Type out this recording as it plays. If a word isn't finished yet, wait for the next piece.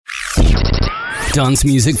Dance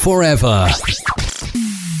music forever.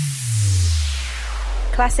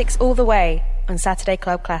 Classics all the way on Saturday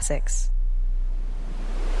Club Classics.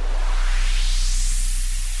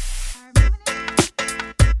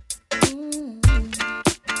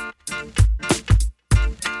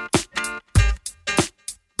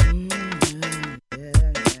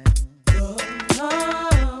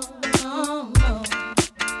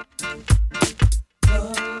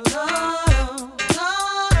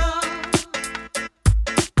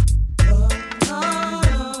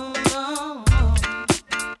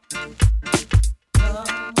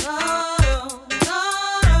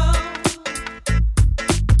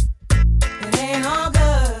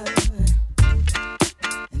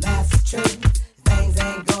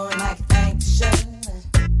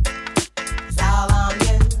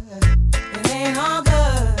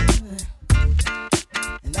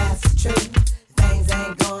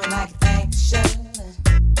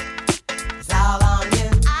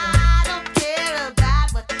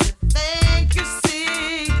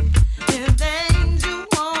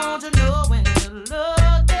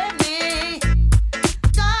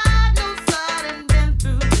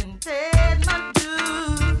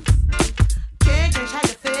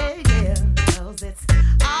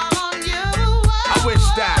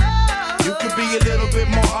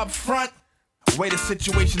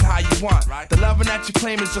 Situation how you want, right? The loving that you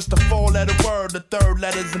claim is just a four-letter word. The third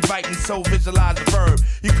letter's inviting, so visualize the verb.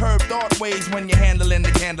 You curve thought ways when you're handling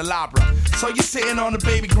the candelabra. So you're sitting on the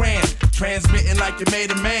baby grand, transmitting like you made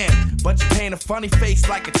a man, but you paint a funny face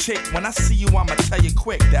like a chick. When I see you, I'ma tell you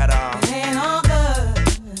quick that it ain't all good,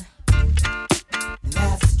 and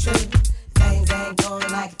that's the truth. Things ain't going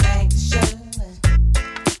like you think they should.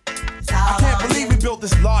 I can't believe we built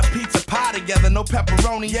this large pizza pie together, no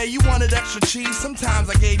pepperoni. Yeah, you wanted extra cheese, sometimes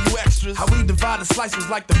I gave you extras. How we divided slices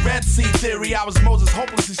like the Red Sea theory. I was Moses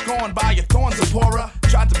hopelessly scorned by your thorns, Zipporah.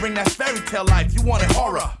 Tried to bring that fairy tale life, you wanted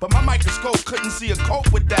horror, but my microscope couldn't see a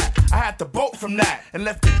cope with that. I had to bolt from that and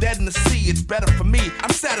left it dead in the sea. It's better for me,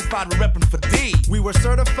 I'm satisfied with repping for D. We were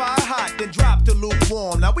certified hot, then dropped to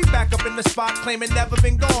lukewarm. Now we back up in the spot, claiming never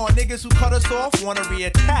been gone. Niggas who cut us off wanna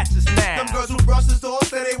reattach us now. Them girls who brush us off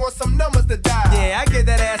say they want some numbers to dial. Yeah, I give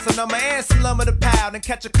that ass a number and some lumber to pound and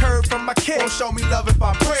catch a curve from my kid. Won't show me love if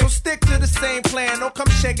I break. So stick to the same plan. Don't come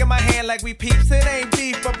shaking my hand like we peeps. It ain't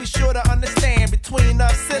beef, but be sure to understand between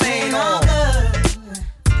us it ain't all good.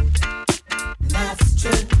 And that's the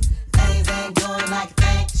truth. Things ain't going like you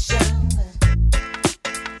think they should.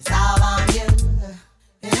 It's all on you.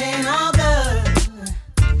 It ain't all good.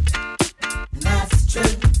 And that's the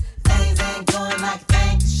truth. Things ain't going like you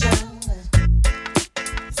think they should.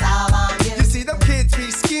 It's all on you. You see them kids be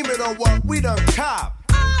scheming on what we done cop.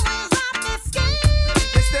 Always off their scheme.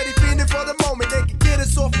 Instead of feeding for the moment, they can get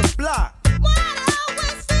us off the block.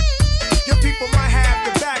 Your people might have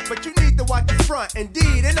your back, but you need to watch the front.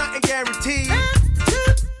 Indeed, and nothing guaranteed.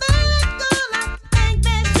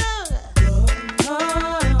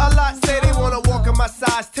 A lot say they wanna walk in my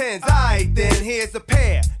size 10s. Alright then, here's a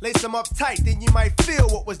pair. Lace them up tight, then you might feel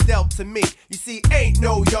what was dealt to me. You see, ain't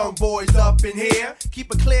no young boys up in here.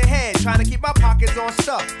 Keep a clear head, trying to keep my pockets on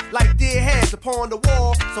stuff. Like dear heads upon the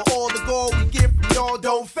wall, so all the gold we get from y'all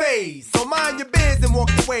don't phase. So mind your biz and walk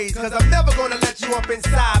your ways, cause I'm never gonna let you up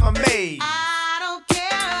inside my maze. I don't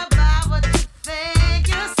care about what you think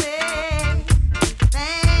you say.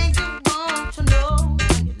 Things you want to know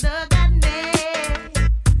when you look at me.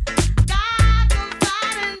 God knows I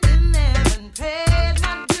done been there and paid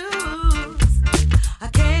my dues. I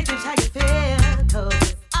can't change how you feel, cause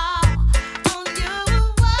it's all on you.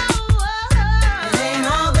 It ain't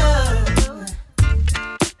all good,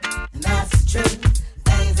 and that's the truth.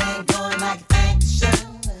 Things ain't going like you think they should.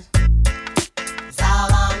 It's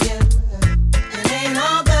all on you.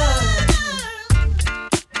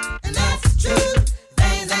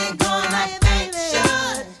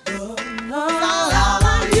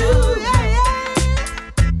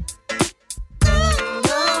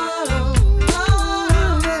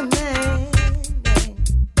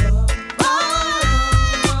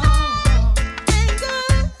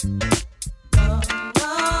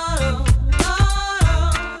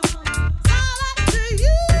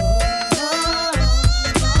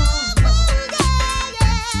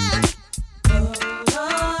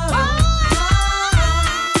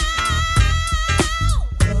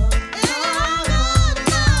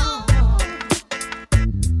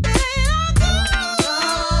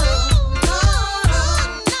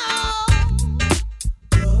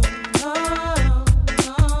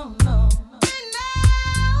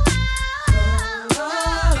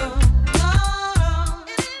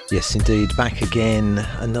 Yes, indeed. Back again.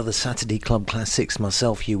 Another Saturday Club Classics.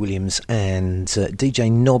 Myself, Hugh Williams, and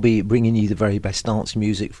DJ Nobby bringing you the very best dance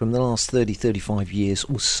music from the last 30, 35 years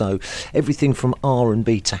or so. Everything from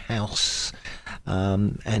R&B to house.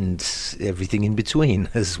 And everything in between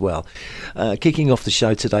as well. Kicking off the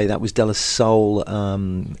show today, that was Della Soul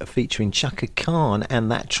featuring Chaka Khan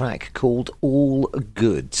and that track called All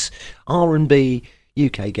Goods. R&B,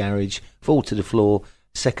 UK Garage, Fall to the Floor.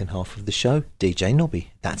 Second half of the show, DJ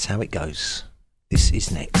Nobby. That's how it goes. This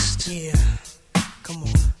is next. Yeah, come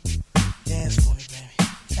on, dance for me, baby.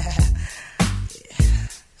 Yeah.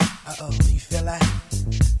 Uh-oh, you feel like?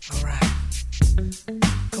 All right,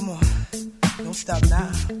 come on, don't stop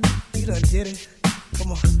now. You done did it.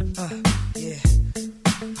 Come on, yeah.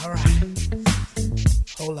 All right,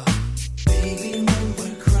 hold up. Baby, when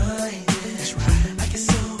we're crying, that's right. I get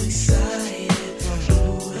so excited.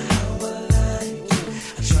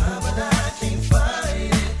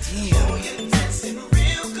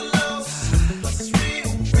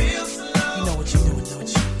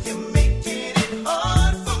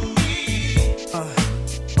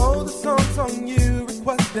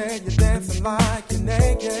 That you're dancing like you're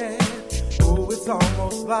naked. Oh, it's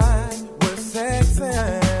almost like we're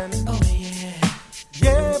sexing. Oh yeah.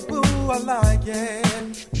 Yeah, boo, I like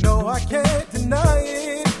it. No, I can't deny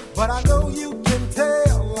it, but I know you can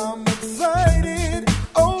tell I'm excited.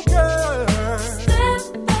 Oh, girl.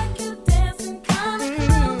 Step back, you're dancing kinda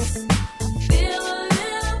close. I feel a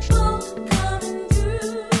little pull coming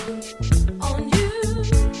through on you.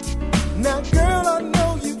 Now, girl, I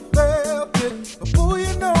know you felt it, but boo,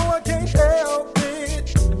 you know I can't help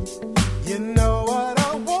it. You know what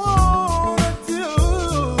I wanna do.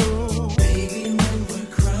 Baby, when we're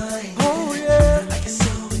crying, oh yeah, I get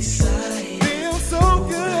so excited. Feel so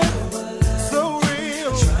good, so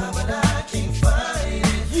real. Try, but I can't fight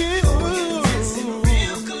it. You, you're dancing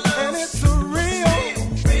real close, and it's a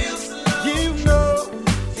real slow. You know,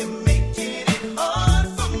 You're making it hard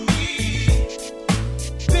for me.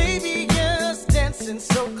 Baby, just dancing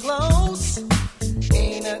so close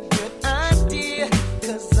ain't a good idea,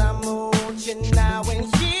 'cause I'm watching now and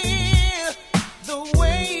here. The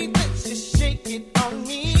way that you shake it on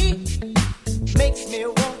me makes me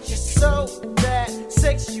want you so bad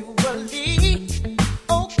sexually.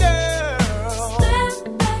 Oh girl,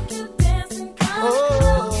 Step back, you're dancing kinda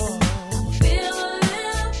close. oh, Feel a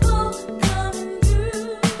little pull coming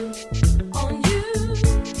through on you.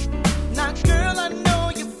 now girl, I know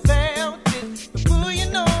you felt it, but boo, you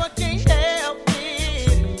know I can't help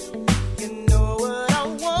it. You know what I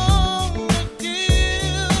wanna do.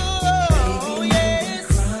 Oh yes,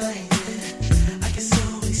 I get so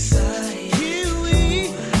excited. Huey,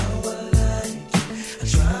 how I like it. I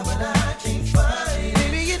try, but I can't fight it.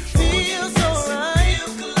 Baby, it feels alright.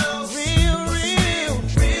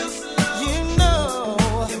 Real slow. You know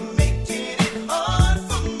you're making it hard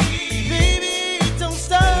for me. Baby, don't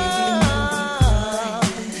stop.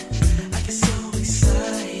 I get so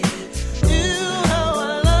excited. Do how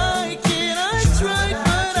I like it. I tried,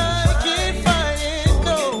 but I can't fight it.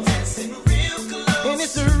 No, dancing real close, and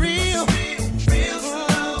it's a real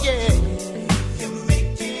slow. Yeah, you're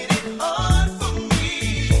making it hard for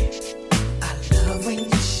me. I love when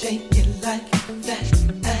you shake it like that.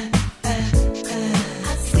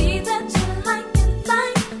 I see that you like it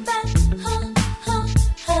like that.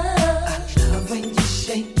 I love when you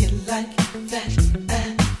shake it like that.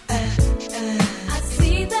 I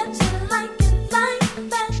see that you like it like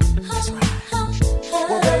that.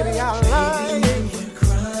 well, baby, I like it. We're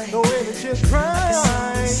crying. The way that you cry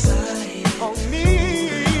on me.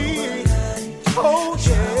 Oh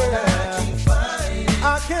yeah, I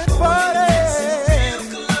can't fight it.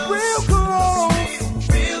 Real close.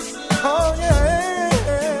 Oh yeah.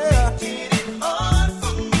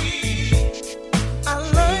 I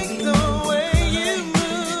like the way you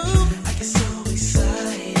move. I get so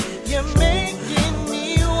excited. You're making me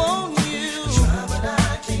want you. Try, but I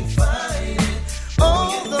can't fight it. Oh,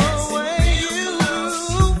 the way you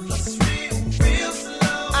move. Plus real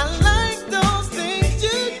slow. I like those things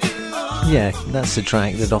you do. Yeah, that's the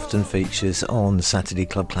track that often features on Saturday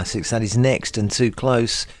Club Classics. That is Next and Too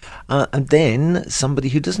Close. And then somebody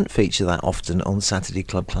who doesn't feature that often on Saturday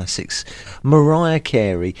Club Classics, Mariah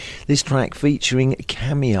Carey. This track featuring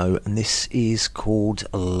Cameo, and this is called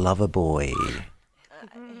Loverboy.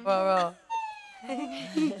 Whoa.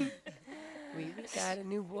 We got a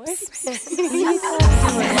new voice.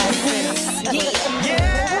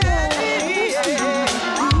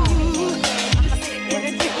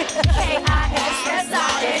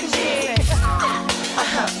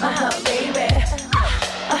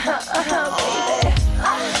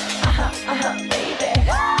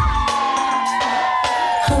 Baby.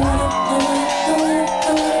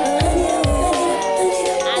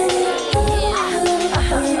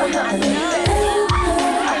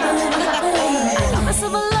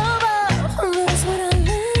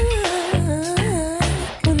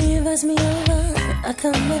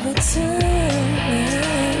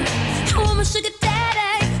 time. I want my sugar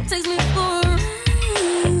daddy, takes me for a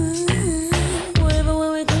ride. Whatever way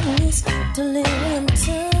we do is to live in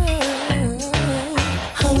time.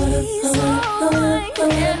 He's alright,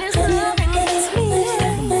 and his love makes me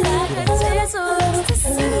like a taste of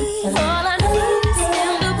ecstasy. All I need is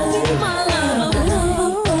him to be my love.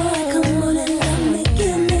 Come on and love me,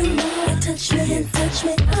 give me more. Touch me and touch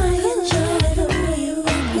me. I enjoy the way you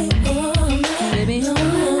rock me all night. Baby, oh,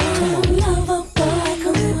 lover boy,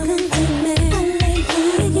 come on and take me.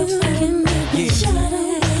 Only you can make me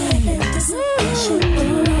shine. Anticipation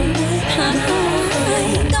all night. I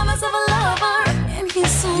got myself a lover, and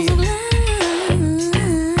he's so sublime.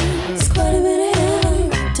 It's quite a bit of heaven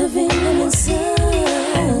to feel him inside.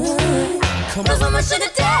 Cause when my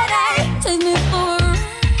sugar daddy take me for a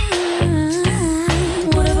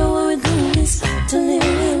ride. Whatever way we do is to live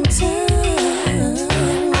in time.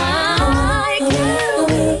 I can't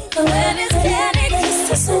wait when his candy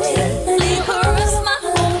kisses so gently caress my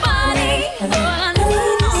whole body. All I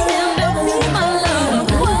need is him to be my love.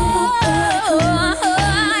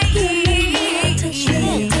 Touch me,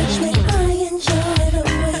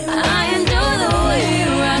 I enjoy the way you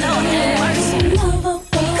run on it. Lover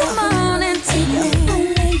boy, come on and take me.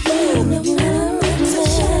 Only you to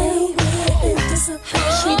shine.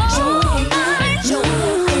 Anticipation,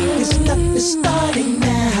 This stuff is starting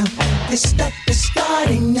now. This stuff is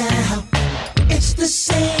starting now. It's the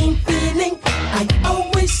same feeling I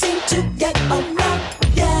always seem to get around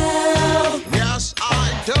you. Yes, I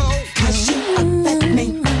do. Cause you affect me,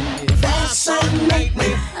 fascinate me.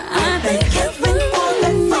 I thank heaven for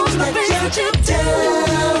the things that you do.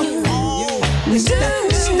 This stuff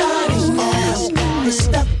is starting now. This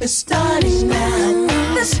stuff is starting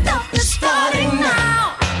now. This stuff is starting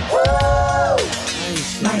now. Woo!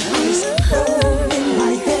 My eyes burn in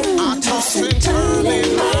my head. I toss and turn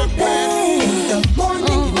in my bed. In the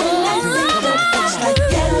morning when I wake up, it's like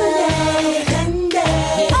candy.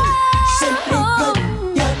 Simply good,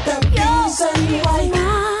 you're the reason why.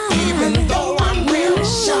 Even though I'm real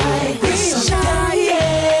shy,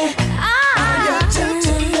 I attempt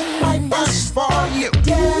to live my best for you.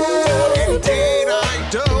 Indeed, I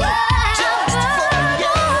do. Just for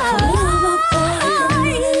you.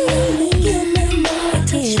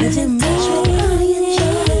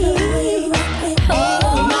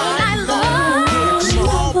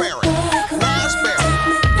 Strawberry, raspberry,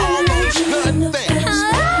 all those good things.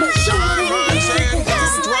 Diamonds and gumdrops, that's what you say to me.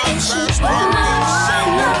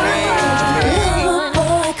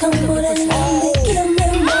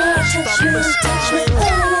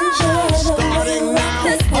 Starting now,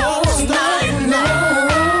 starting now.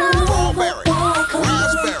 Strawberry,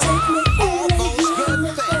 raspberry, all those good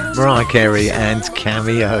things. Mariah Carey and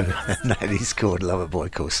Cameo, and that is called Loverboy,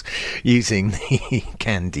 of course, using the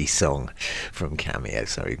Candy song from Cameo.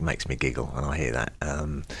 So it makes me giggle when I hear that.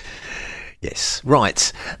 Yes,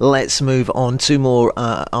 right. Let's move on. Two more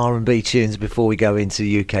R&B tunes before we go into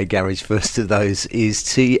the UK Garage. First of those is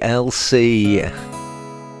TLC.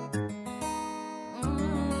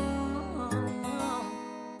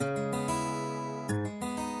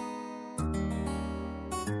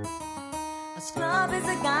 A scrub is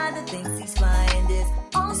a guy that thinks he's fly and is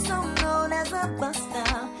also known as a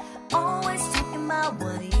buster. Always talking about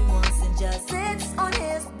what he wants and just sits on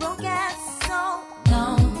his broke ass. So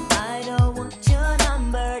no, I don't want your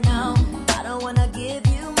number. No, I don't wanna give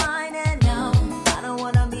you mine. And no, I don't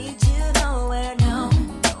wanna meet you nowhere. No,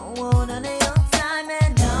 don't want none of your time.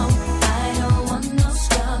 And no, I don't want no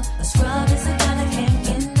scrub. A scrub is a guy that can't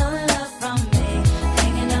get no love from me.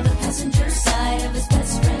 Hanging on the passenger side of his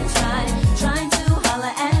best friend's ride, trying to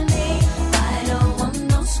holler at me. I don't want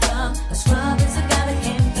no scrub. A scrub is a guy that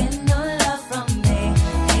can't get no love from me.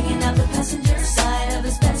 Hanging out the passenger side of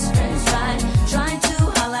his best friend's ride, trying to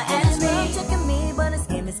holler at me. He's checking me, but his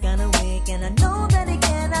game is kinda weak, and I know that he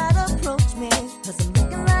cannot approach me. Cause I'm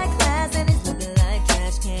looking like class and he's looking like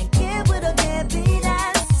trash. Can't get with a deadbeat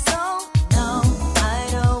ass. So no, I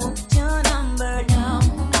don't want your number. No,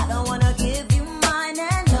 I don't wanna give you mine.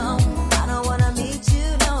 And no, I don't wanna meet you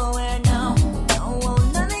nowhere. No, don't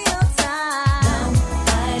want none of your time. No,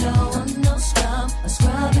 I don't want no scrub. A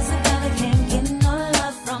scrub is a guy that can't get no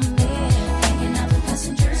love from me. Hanging out the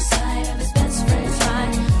passenger side of his best friend's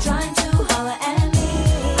ride, trying to holler at me.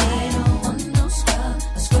 I don't want no scrub.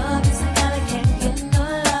 A scrub is a guy that can't get no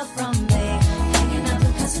love from me. Hanging out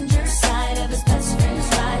the passenger side of his best friend's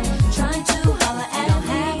ride, trying to holler at me. You don't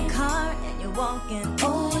have a car and you're walking.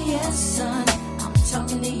 Oh yes, son, I'm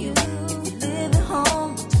talking to you. If you live at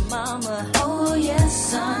home with your mama. Oh yes,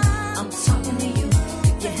 son, I'm talking to you.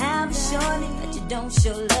 If you have a shorty that you don't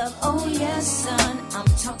show love. Oh yes, son, I'm I'm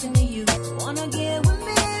talking to you. Wanna get with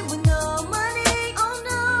me with no money? Oh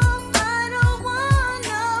no, I don't want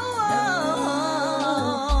no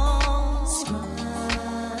scrub.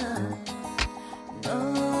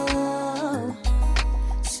 No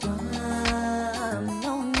scrub.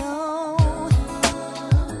 No, no.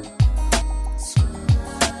 Scrub.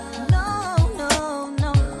 No, no,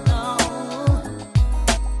 no, no.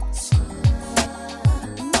 Scrub.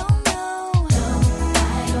 No, no. No, I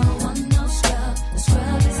don't want no scrub. The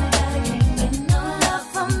scrub is a guy that can't get no love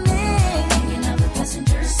from me. Hanging out the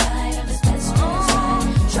passenger side of his best friend's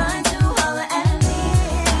ride, trying to holler at me. I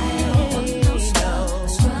don't want no scrub. The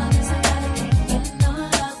scrub is a guy that can't get no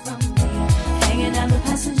love from me. Hanging out the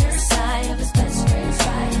passenger side of his best friend's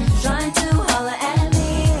ride, trying to holler at me. I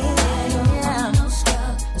don't want no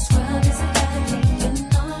scrub. The scrub is a guy that can't get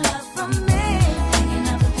no love from me. Hanging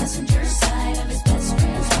out the passenger side of his best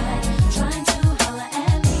friend's ride, trying to holler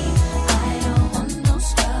at me. I don't want no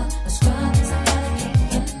scrub. The scrub is a guy that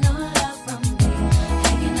can't get no love from me.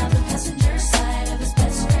 Hanging out the passenger side of his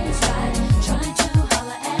best friend's ride, trying to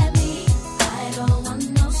holler at me. I don't want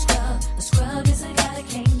no scrub. The scrub is a guy that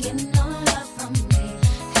can't get no love from me.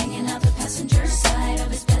 Hanging out the passenger side of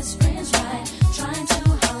his best friend's ride, trying to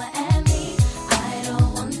holler at me. I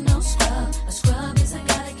don't want no scrub. A scrub is a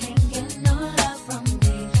guy that can't get no love from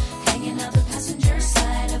me. Hanging out the passenger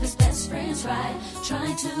side of his best friend's ride,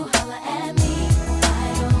 trying to holler at me.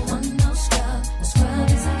 I don't want no scrub. A scrub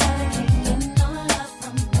is a guy that can't get no love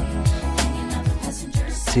from me. Hanging out the passenger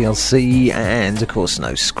side. TLC and of course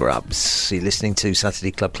no scrubs. You're listening to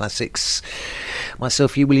Saturday Club Classics.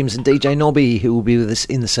 Myself, Hugh Williams and DJ Nobby, who will be with us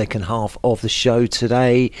in the second half of the show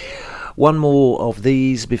today. One more of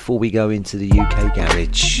these before we go into the UK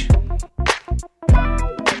Garage.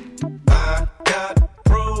 I got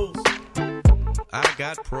pros. I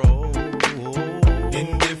got pros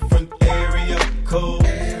in different area codes.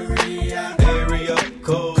 Area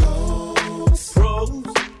codes.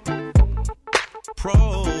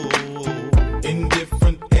 Pros in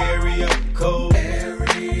different area codes.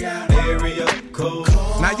 Area codes.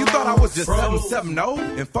 Now you thought I was just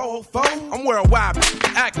 770 and 404? I'm worldwide,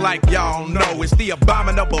 act like y'all know. It's the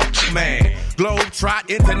abominable man, Globetrot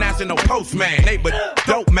International Postman, neighbor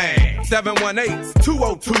dope man. 718s,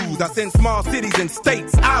 202s, I send small cities and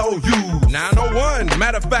states IOUs. 901,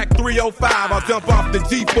 matter of fact 305, I'll jump off the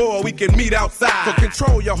G4, we can meet outside. So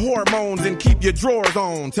control your hormones and keep your drawers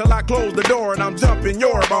on till I close the door and I'm jumping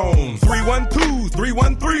your bones. 312s,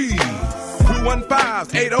 313s.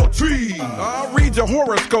 215s, 803. I'll read your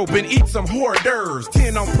horoscope and eat some hors d'oeuvres.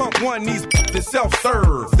 10 on pump one, these is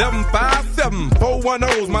self-serve. 757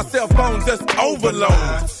 410s, my cell phone just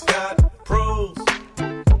overloads. I got pros.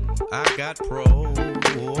 I got pros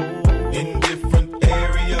in different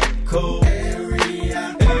area codes.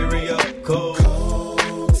 Area codes.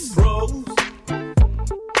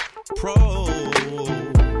 Pros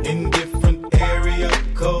in different area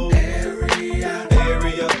codes. Area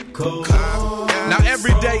codes. Now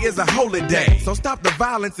every day is a holiday, so stop the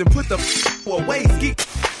violence and put the away. Ski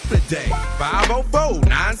today.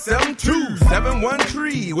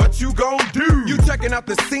 504-972-713. What you gon' do? You checking out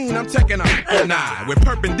the scene, I'm checking out an eye with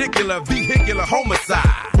perpendicular vehicular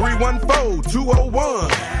homicide.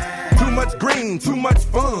 314-201. Too much green, too much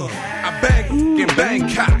fun. I bang in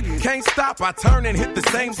Bangkok. Can't stop, I turn and hit the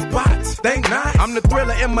same spot. Think not, I'm the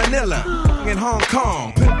thriller in Manila. In Hong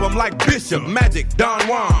Kong, pimp 'em like Bishop, Magic, Don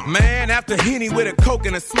Juan. Man, after Henny with a coke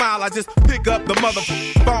and a smile, I just pick up the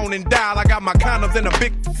phone and dial. I got my condoms in a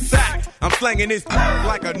big sack. I'm slanging this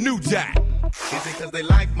like a new jack. Is it cause they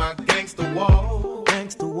like my gangster wall?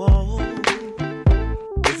 Gangster wall.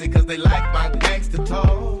 Is it cause they like my gangster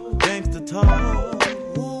talk? Gangster talk.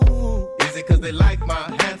 Is it cause they like my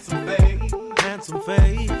handsome face? Handsome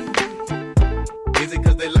face. Is it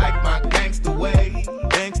cause they like my gangster way?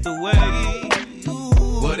 Gangster way.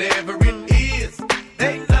 Whatever it is,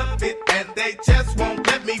 they love it and they just won't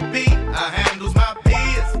let me be. I handles my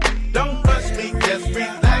biz. Don't rush me, just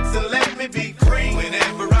relax and let me be free.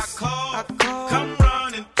 Whenever I call, come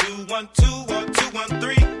running 212 or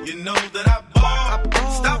 213. You know that I ball.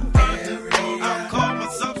 Stop running or I'll call my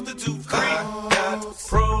substitute free.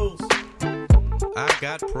 I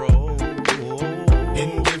got pros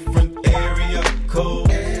in different area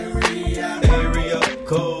codes. Area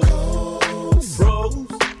codes.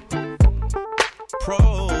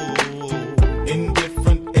 Pros in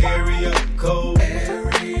different area codes.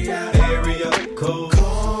 Area codes.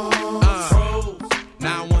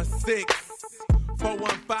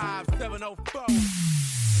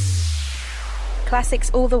 916-415-704.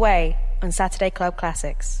 Classics all the way on Saturday Club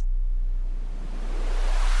Classics.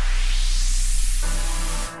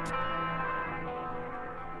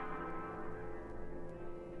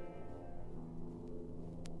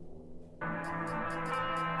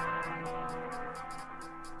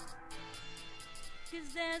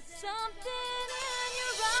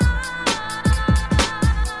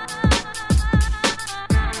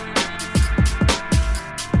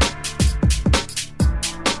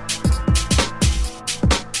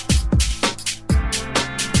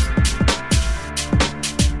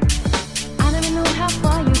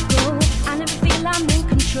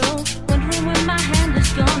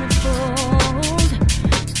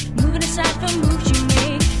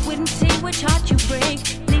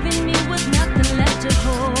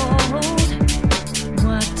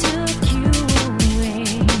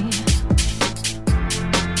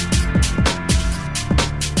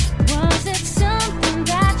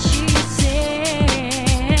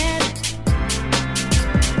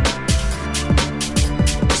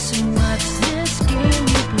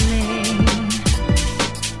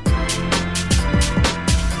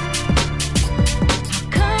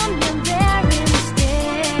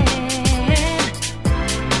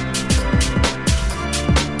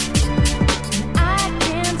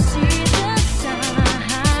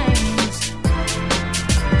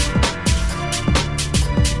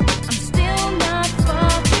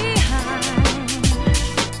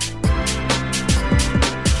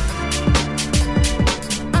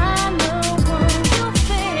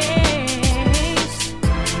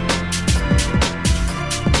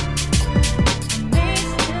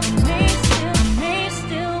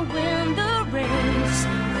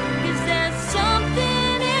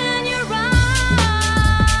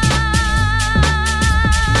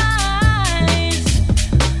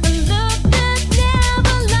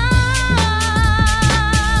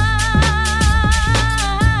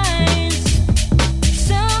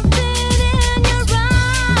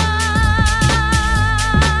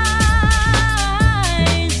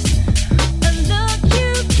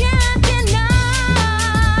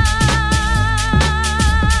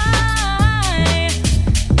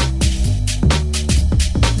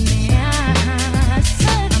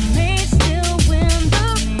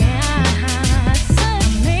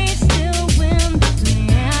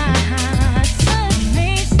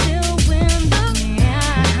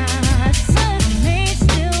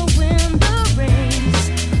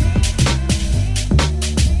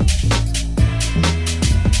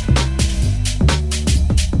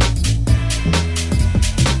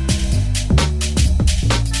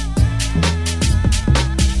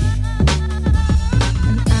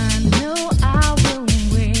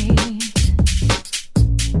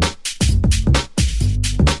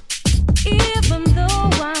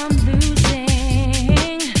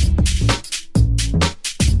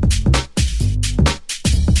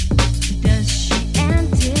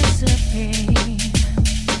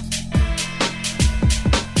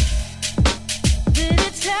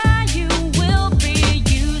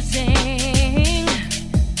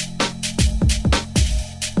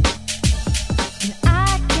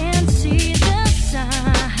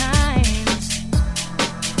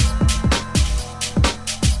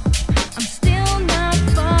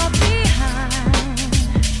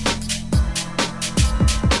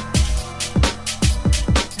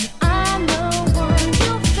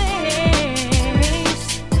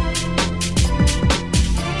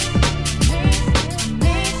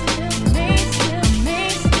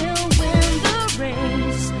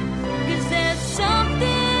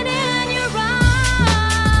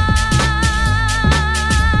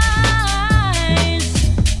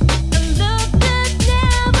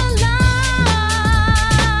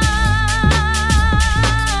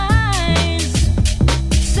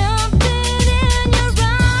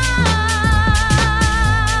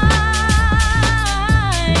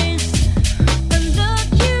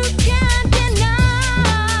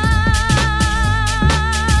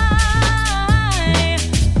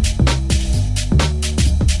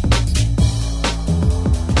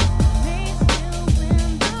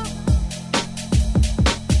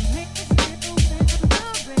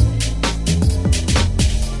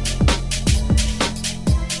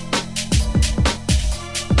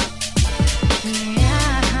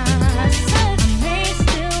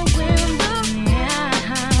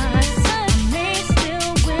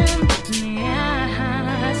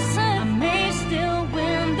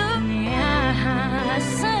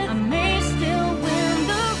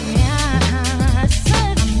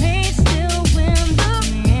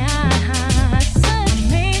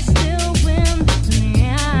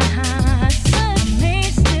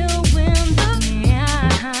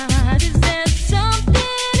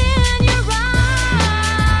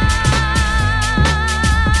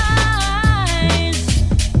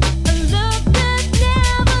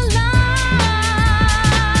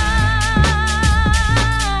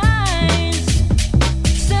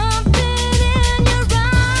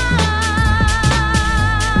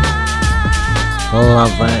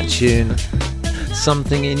 Love that tune.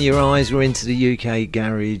 Something in Your Eyes. We're into the UK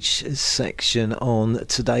Garage section on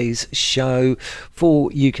today's show.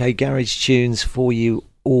 4 UK Garage tunes for you,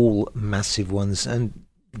 all massive ones and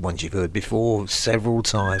ones you've heard before several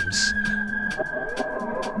times.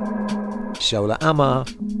 Shola Ama.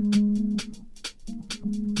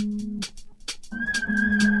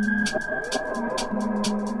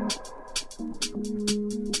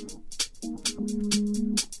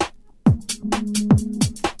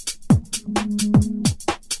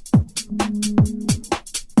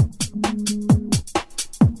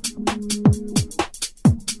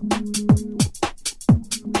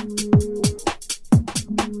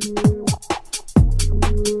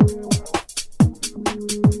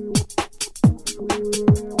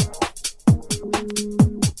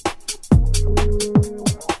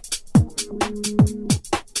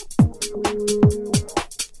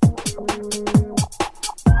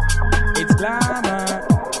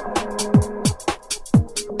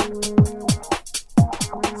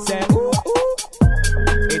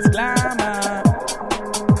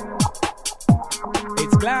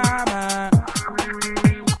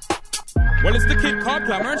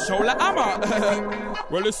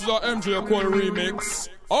 Well, this is our MJ Cole remix.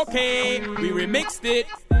 Okay, we remixed it.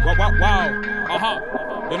 Wow, wow, wow.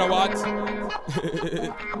 You know what?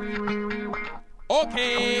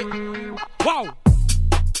 Okay. Wow.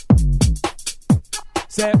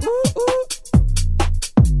 Say, ooh, ooh.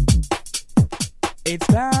 It's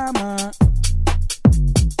glamour.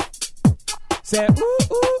 Say, ooh,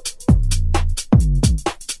 ooh.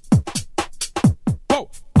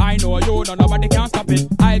 I know you, no nobody can stop it.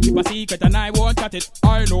 I'll keep a secret and I won't cut it.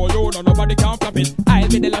 I know you, no nobody can stop it. I'll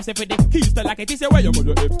be the last with the keys to like it. Is where you move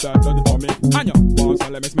your hips, that does it for me. And you want to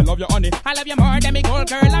let me love you, honey. I love you more than me gold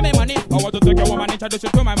girl and me money. I want to take your woman, introduce you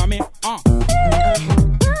to my mommy.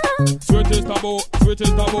 Sweetest taboo,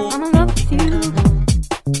 sweetest taboo. I'm in love with you,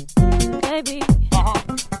 baby.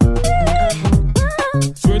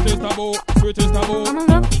 Sweetest taboo, sweetest taboo. I'm in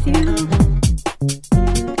love with you,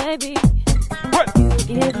 baby.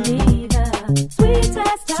 Give me the sweetest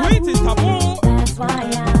taboo. Sweetest taboo. That's why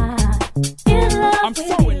I'm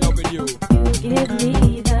so in love with you. You give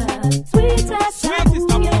me the sweetest taboo.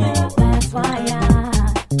 That's why I'm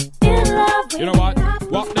in love with you. You know what?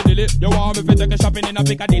 Walk the dilly. You want me to take a shopping in a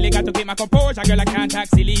Piccadilly. Got to keep my composure, girl, I can't act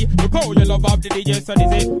silly. Look how you love up the DJ so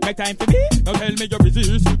dizzy. Make time for me. Don't tell me you're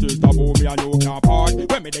busy. Sweetest taboo, me and you can't part.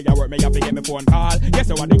 When me there you work, me have to get me phone call. Yes,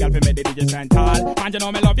 you want the girl for me, the DJ stand tall. And you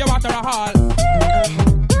know me love you after a hall.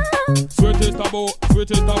 Sweetest taboo,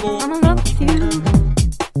 sweetest taboo. I'm in love with you,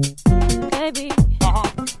 baby.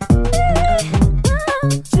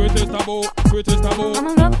 Sweetest taboo, sweetest taboo. I'm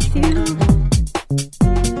in love with you,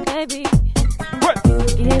 baby. You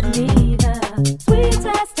give me the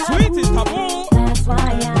sweetest taboo. Sweetest taboo. That's why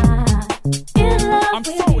I'm in love I'm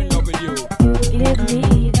with so in love with you. You give me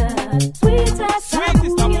the sweetest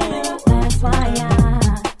taboo. That's why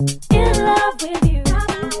I'm in love with you.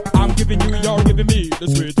 I'm giving you, you're giving me the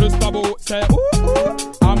sweetest taboo. Say ooh ooh.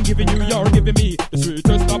 I'm giving you, you're giving me the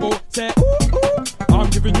sweetest taboo. Say ooh ooh. I'm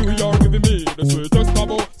giving you, you're giving me the sweetest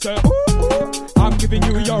taboo. Say ooh ooh. I'm giving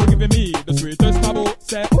you, you're giving me the sweetest taboo.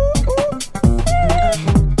 Say ooh ooh.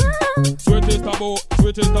 Sweetest taboo,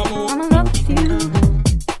 sweetest taboo. I'm in love with you,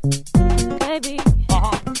 baby.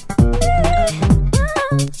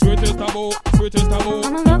 Sweetest taboo, sweetest taboo.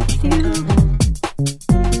 I'm in love with you,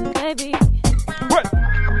 baby. Well,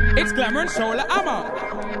 it's Glamour and Shola Ama.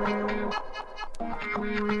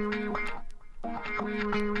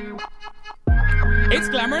 It's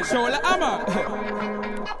Glamour and Shola Ama.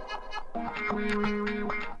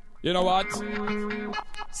 You know what?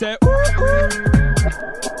 Say ooh ooh.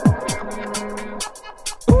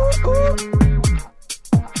 Ooh ooh.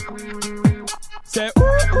 Say ooh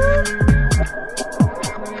ooh.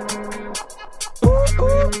 Ooh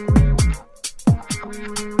ooh.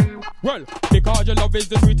 Well, because your love is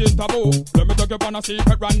the sweetest taboo. Let me take you on a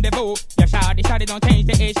secret rendezvous. Your shawty don't change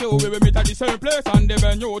the issue. We will meet at the same place on the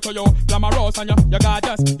venue. To you, glamorous and you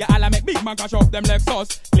gorgeous. You all make big man crash up them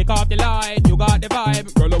Lexus. Click off the light, you got the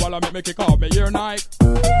vibe. Girl, you all make me kick off me ear night.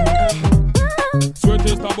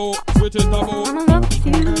 Sweetest taboo, sweetest taboo. I'm in love with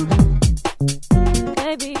you,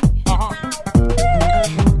 baby.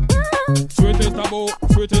 Sweetest taboo,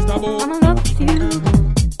 sweetest taboo. I'm in love with you,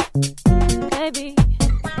 baby.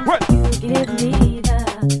 What? You give me the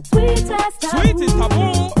sweetest taboo. Sweetest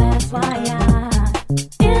taboo. That's why I'm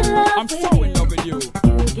in love I'm with so in love with you.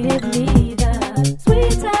 You give me the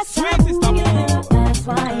sweetest taboo. That's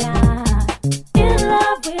why I'm in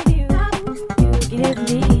love with you. You give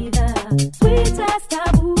me the sweetest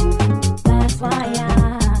taboo. That's why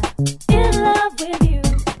I'm in love with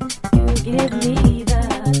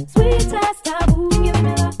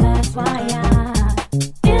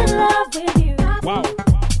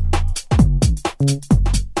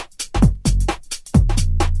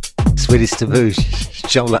Latest Taboo,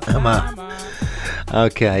 Shoulder Hammer.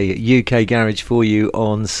 Okay, UK Garage for you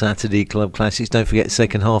on Saturday Club Classics. Don't forget,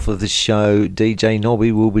 second half of the show, DJ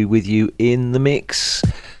Nobby will be with you in the mix.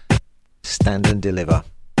 Stand and deliver.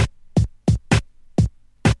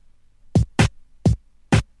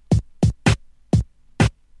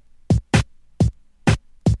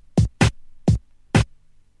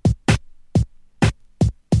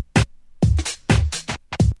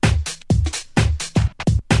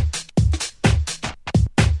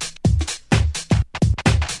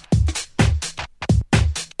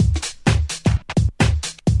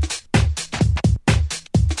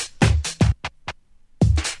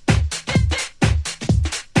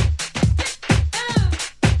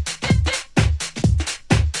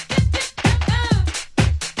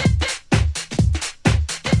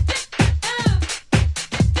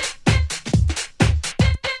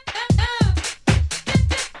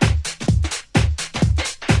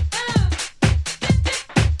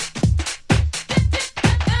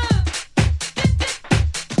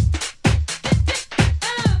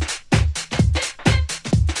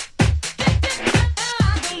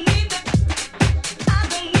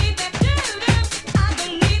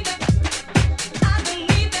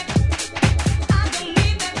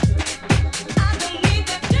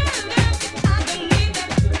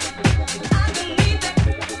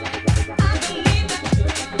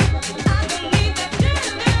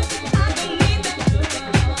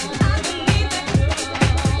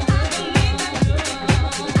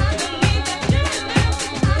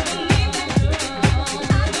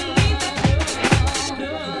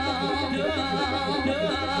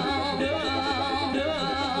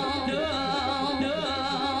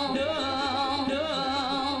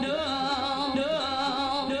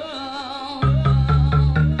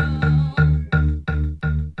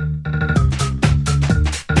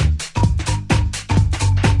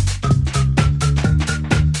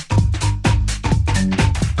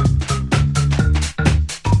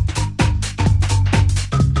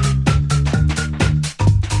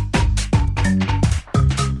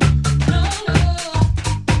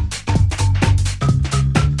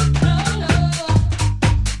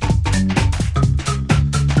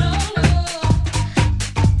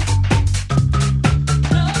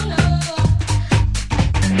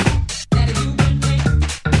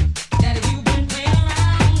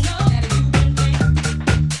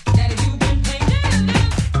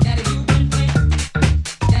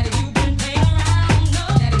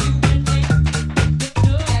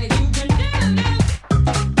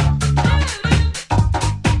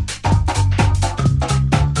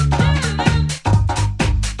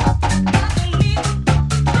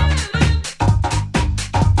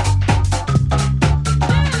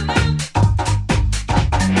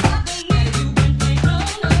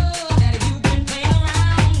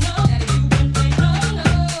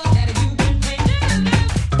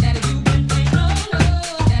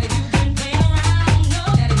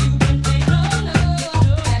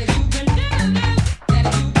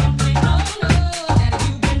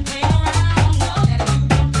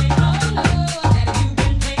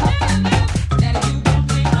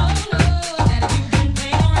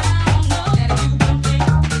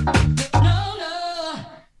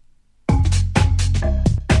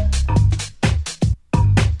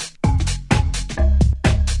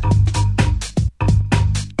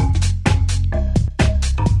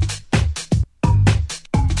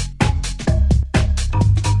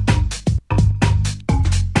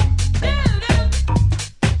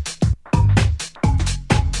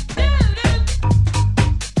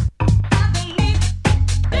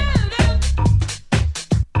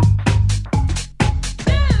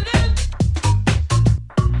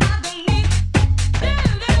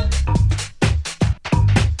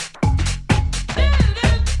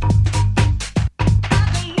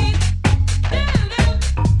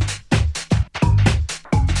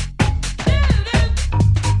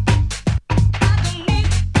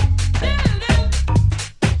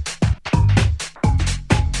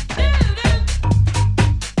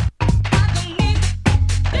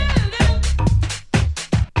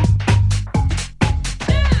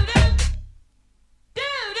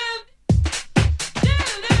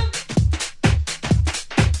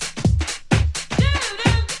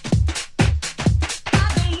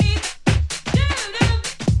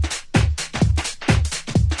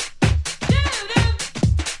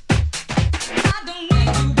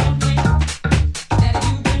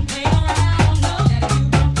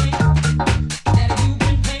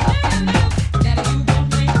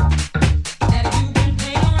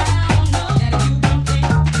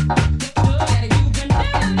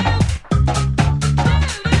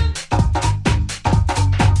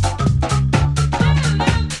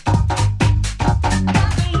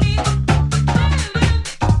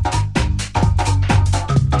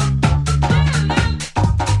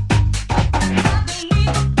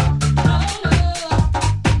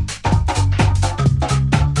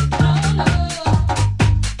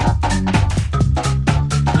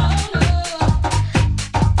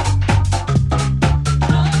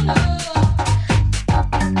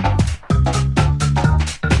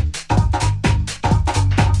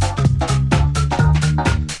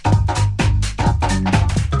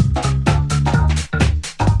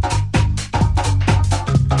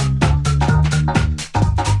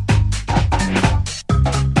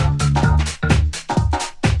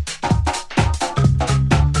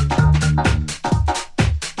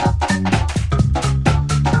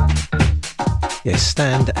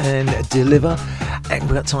 Stand and Deliver. And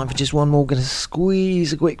we've got time for just one more. Going to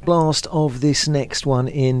squeeze a quick blast of this next one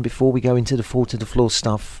in before we go into the Four to the Floor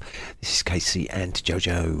stuff. This is Casey and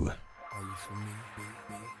Jojo.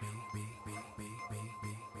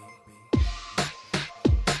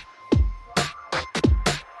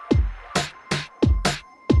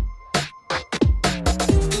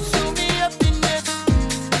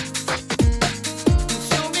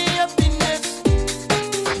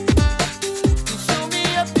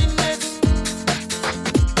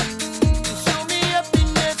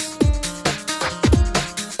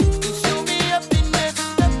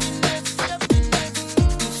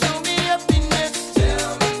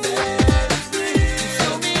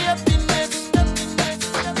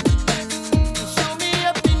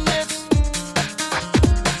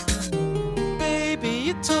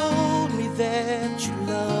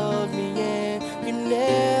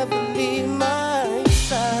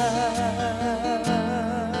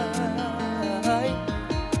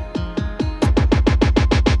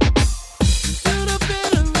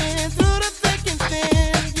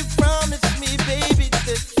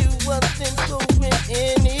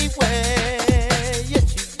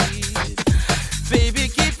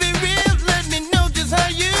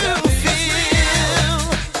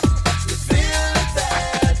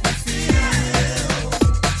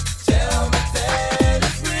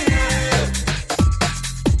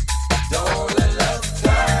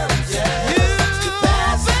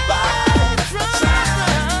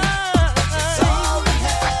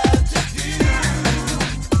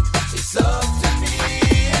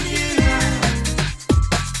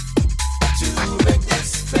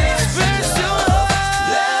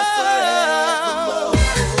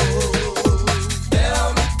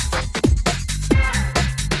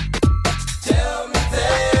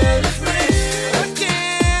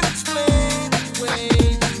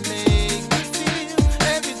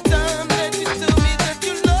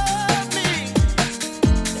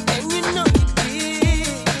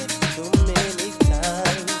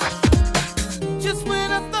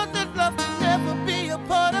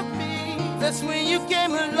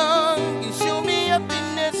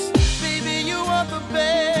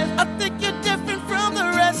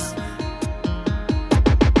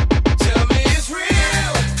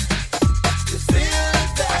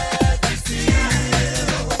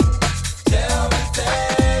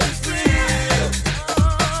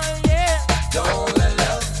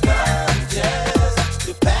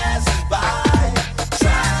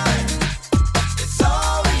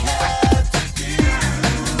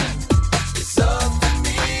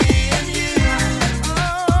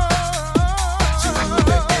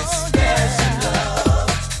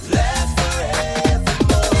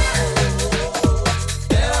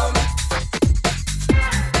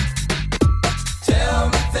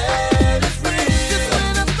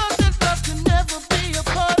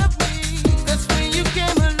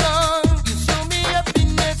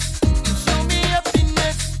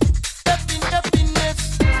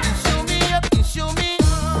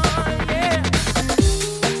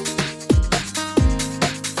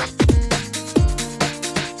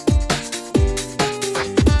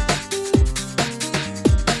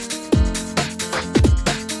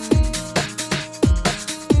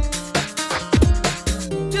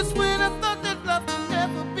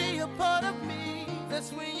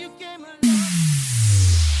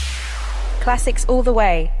 Classics all the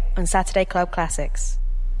way on Saturday Club Classics.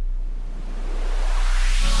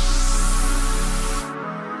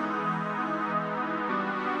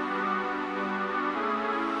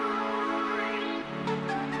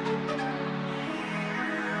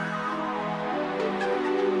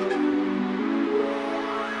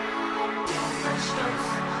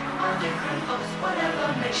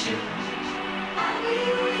 Whatever makes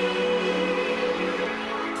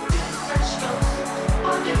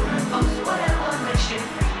you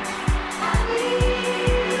happy.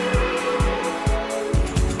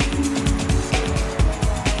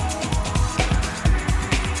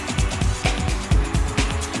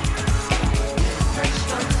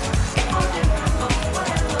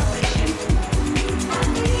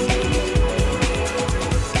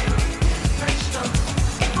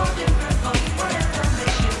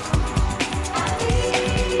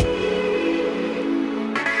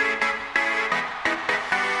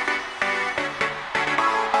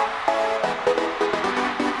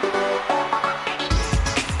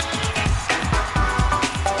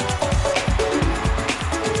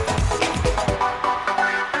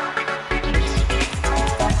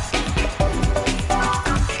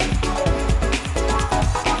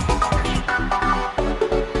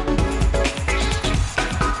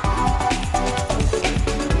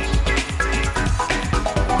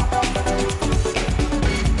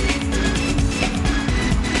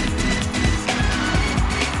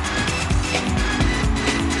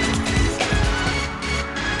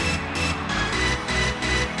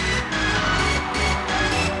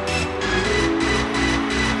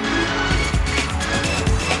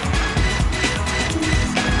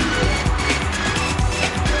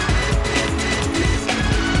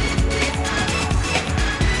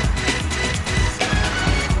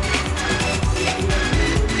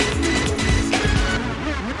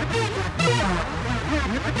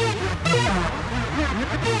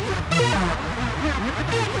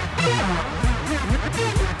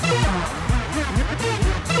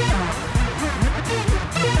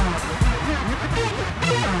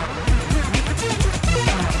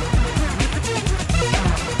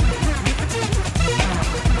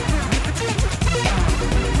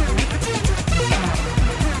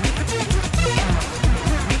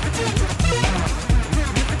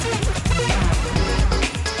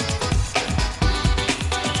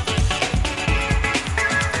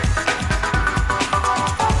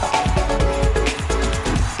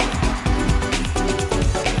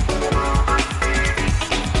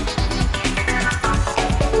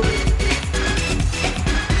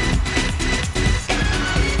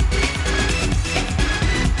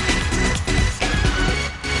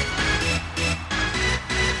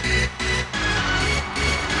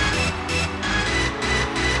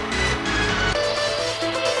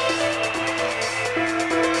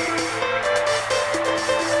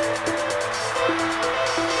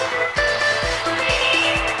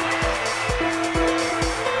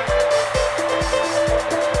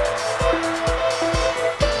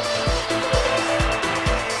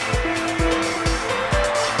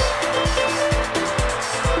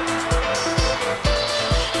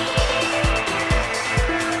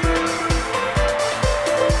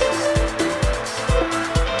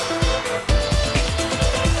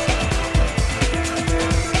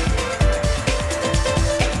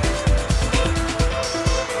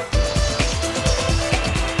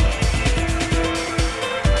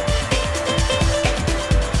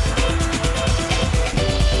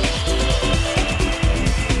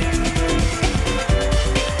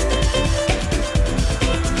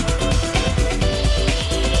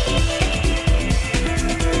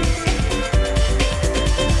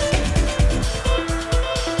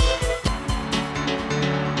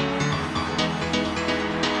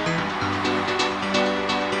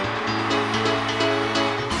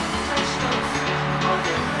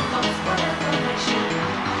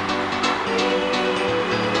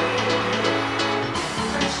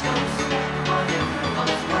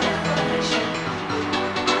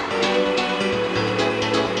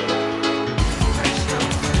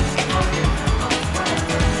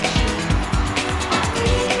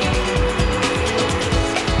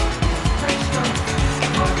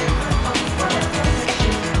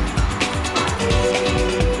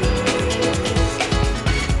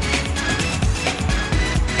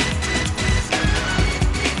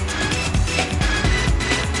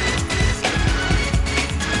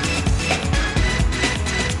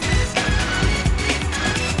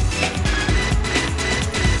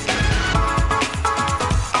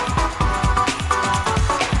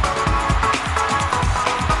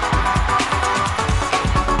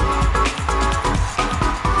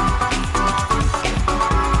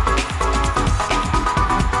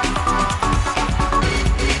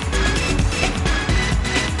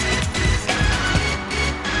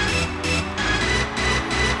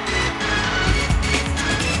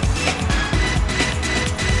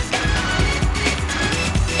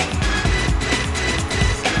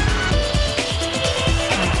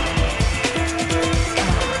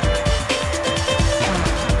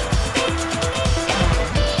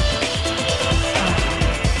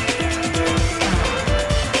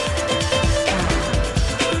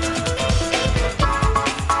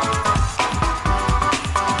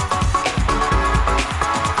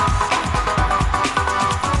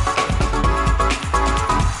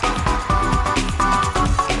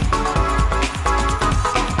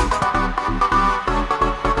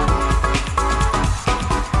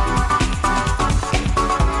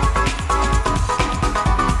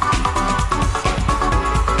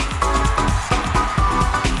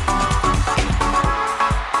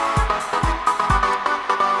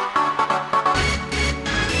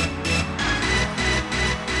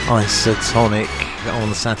 Isotonic on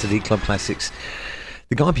the Saturday Club Classics.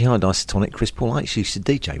 The guy behind Isotonic, Chris Paul, I actually used to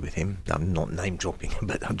DJ with him. I'm not name dropping him,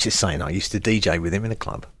 but I'm just saying I used to DJ with him in a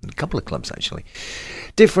club, a couple of clubs actually.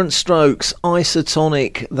 Different Strokes,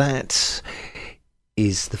 Isotonic, that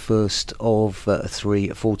is the first of 3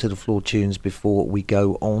 Fall to the Floor tunes before we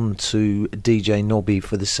go on to DJ Nobby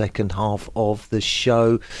for the second half of the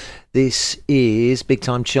show. This is Big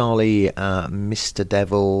Time Charlie, Mr.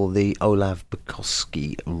 Devil, the Olav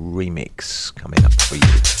Bukowski remix coming up for you.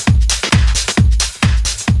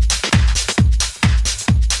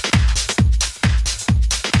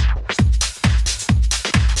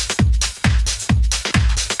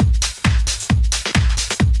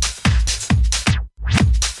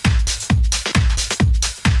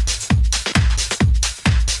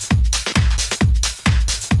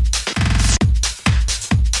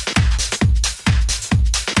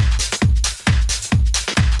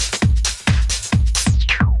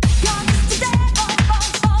 Today, oh,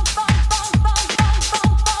 oh, oh.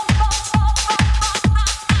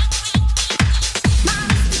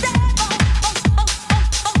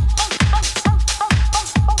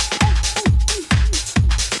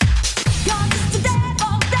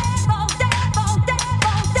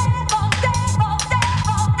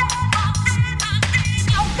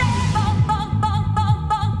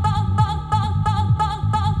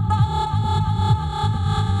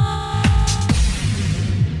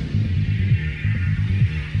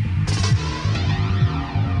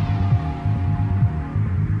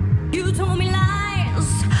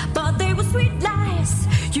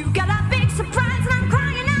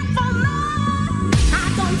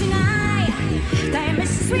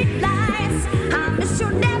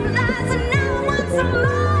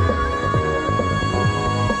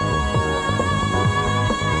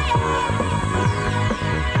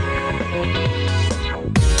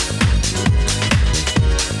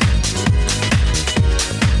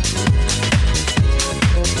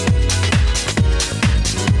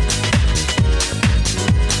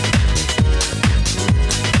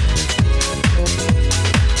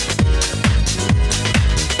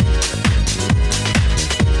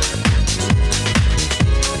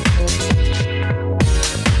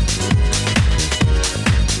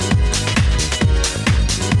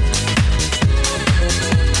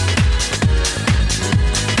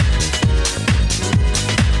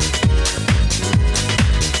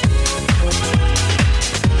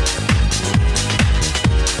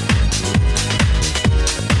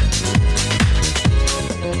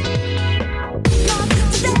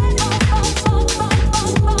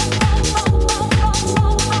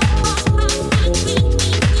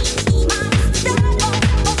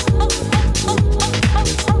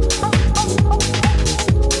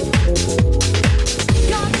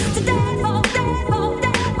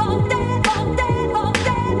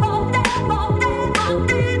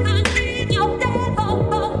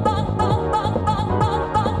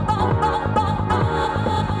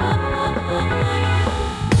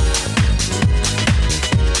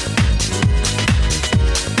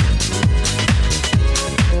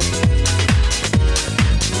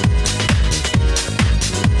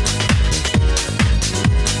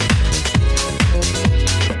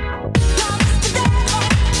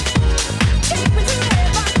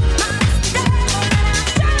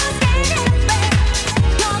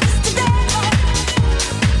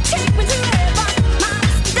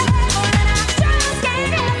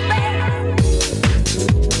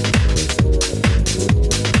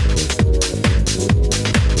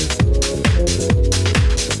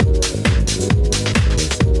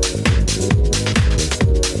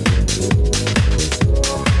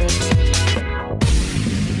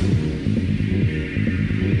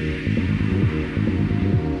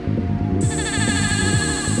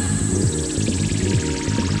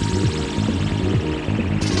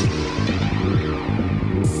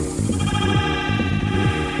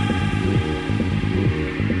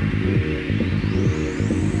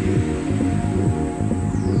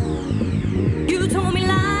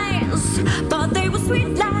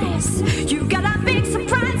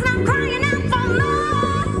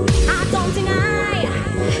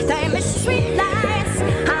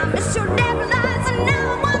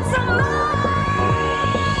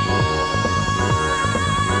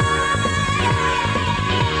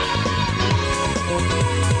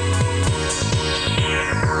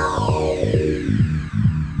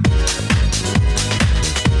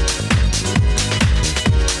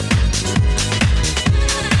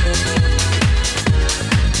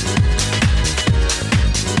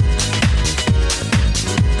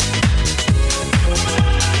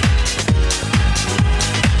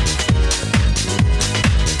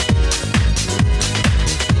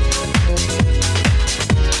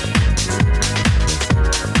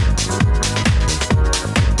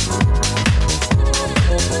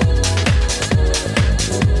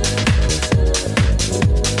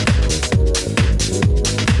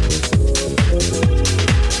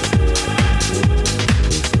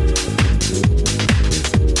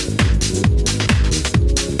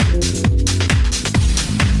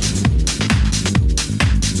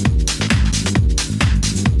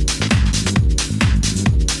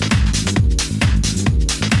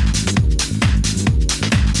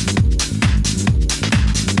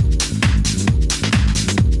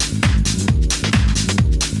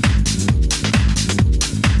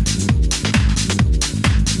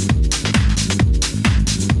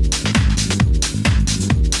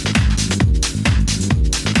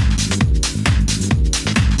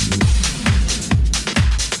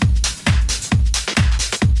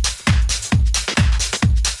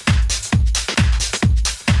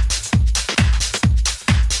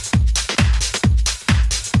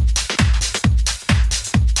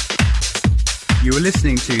 You are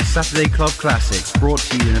listening to Saturday Club Classics, brought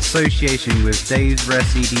to you in association with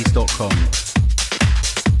Dave'sRareCDs.com.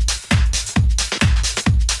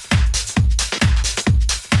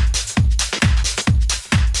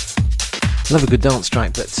 Love a good dance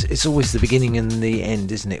track, but it's always the beginning and the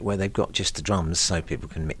end, isn't it, where they've got just the drums so people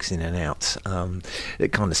can mix in and out.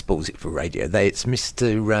 It kind of spoils it for radio. It's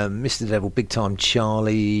Mr. Devil, Big Time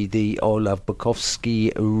Charlie, the Olav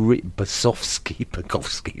Bukowski.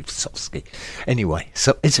 Anyway,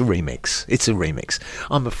 so it's a remix.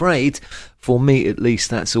 I'm afraid, for me at least,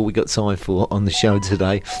 that's all we got time for on the show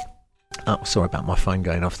today. Oh, sorry about my phone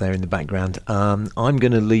going off there in the background. I'm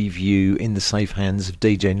going to leave you in the safe hands of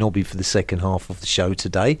DJ Nobby for the second half of the show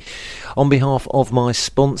today. On behalf of my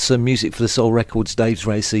sponsor, Music for the Soul Records,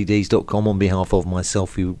 Dave'sRareCDs.com, on behalf of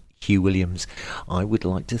myself, Hugh Williams, I would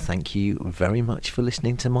like to thank you very much for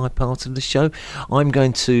listening to my part of the show. I'm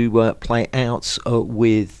going to play out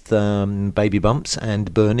with Baby Bumps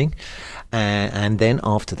and Burning. And then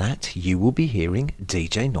after that, you will be hearing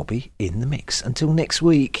DJ Nobby in the mix. Until next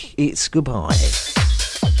week, it's goodbye.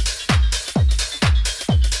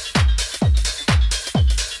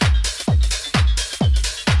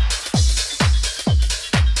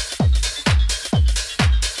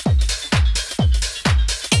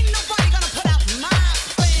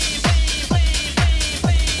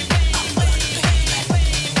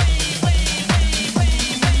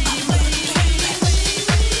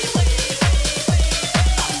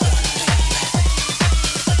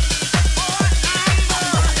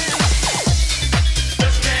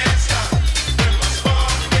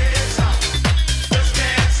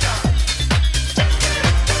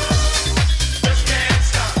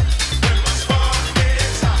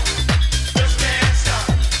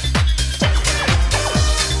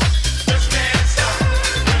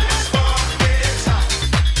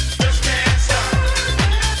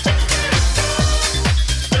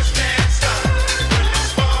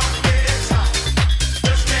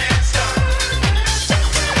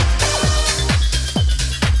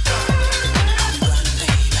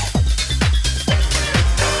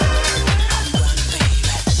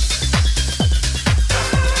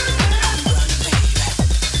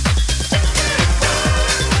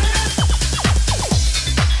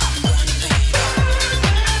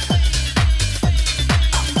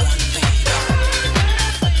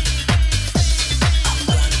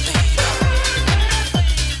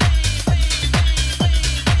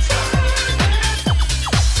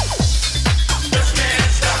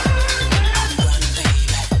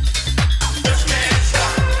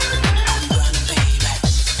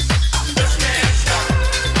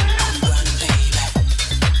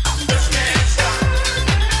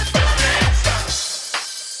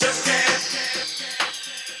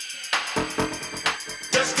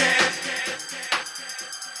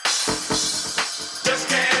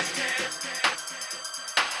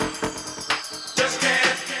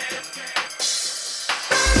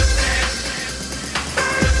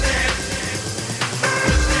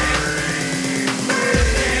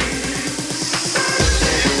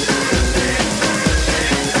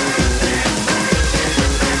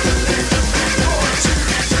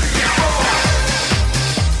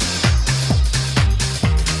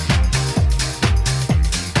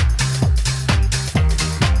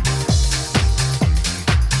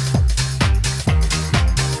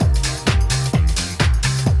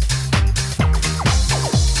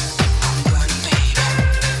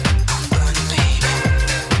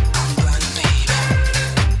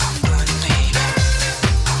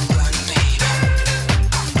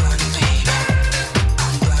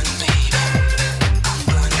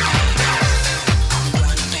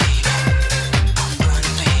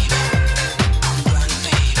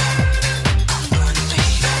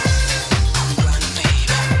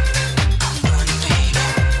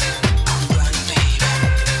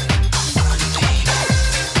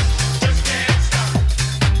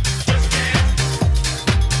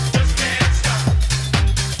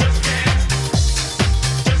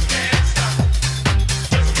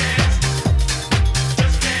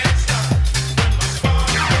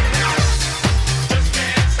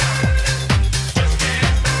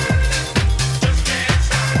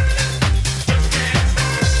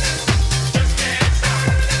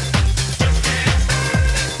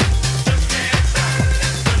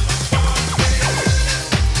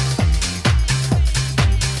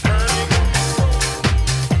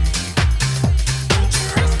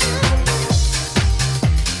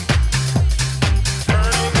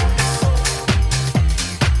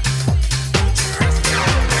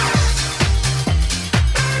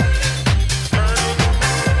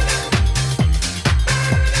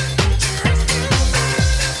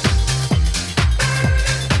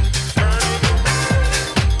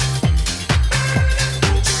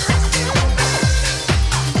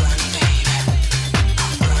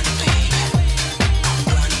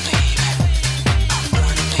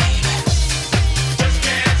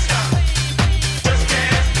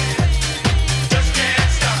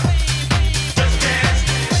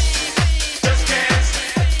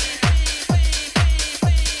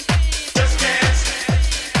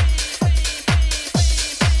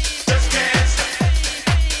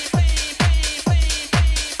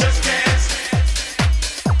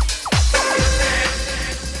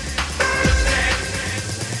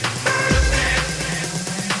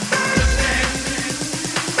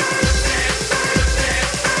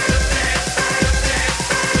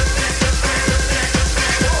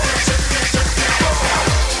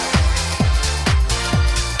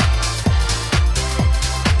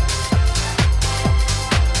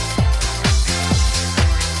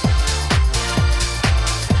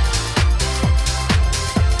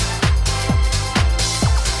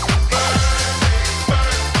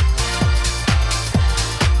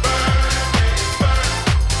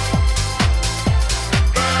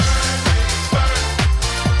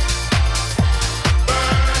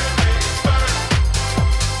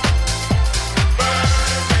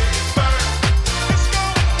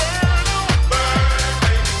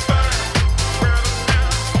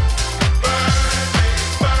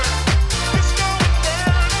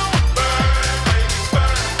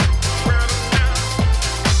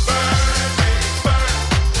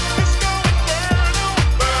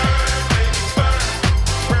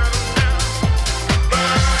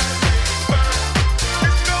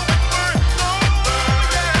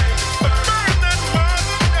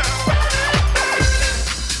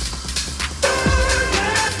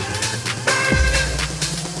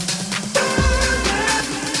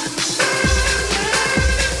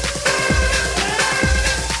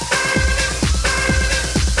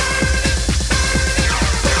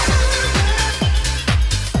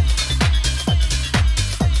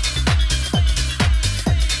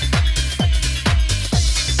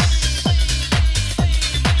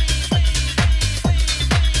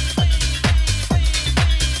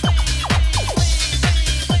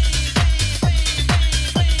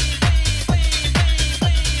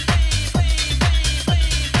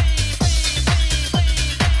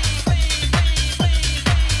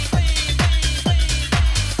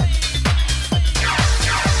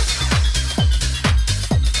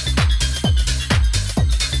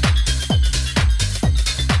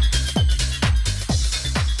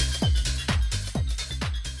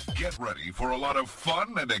 Get ready for a lot of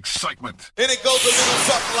fun and excitement. And it goes a little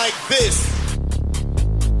something like this.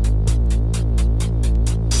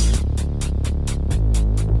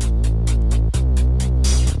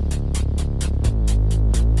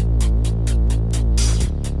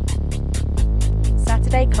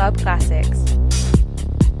 Saturday Club Classics.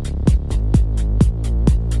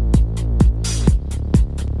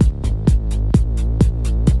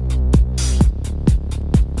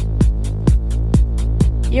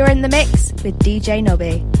 You're in the mix with DJ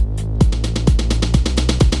Nobby.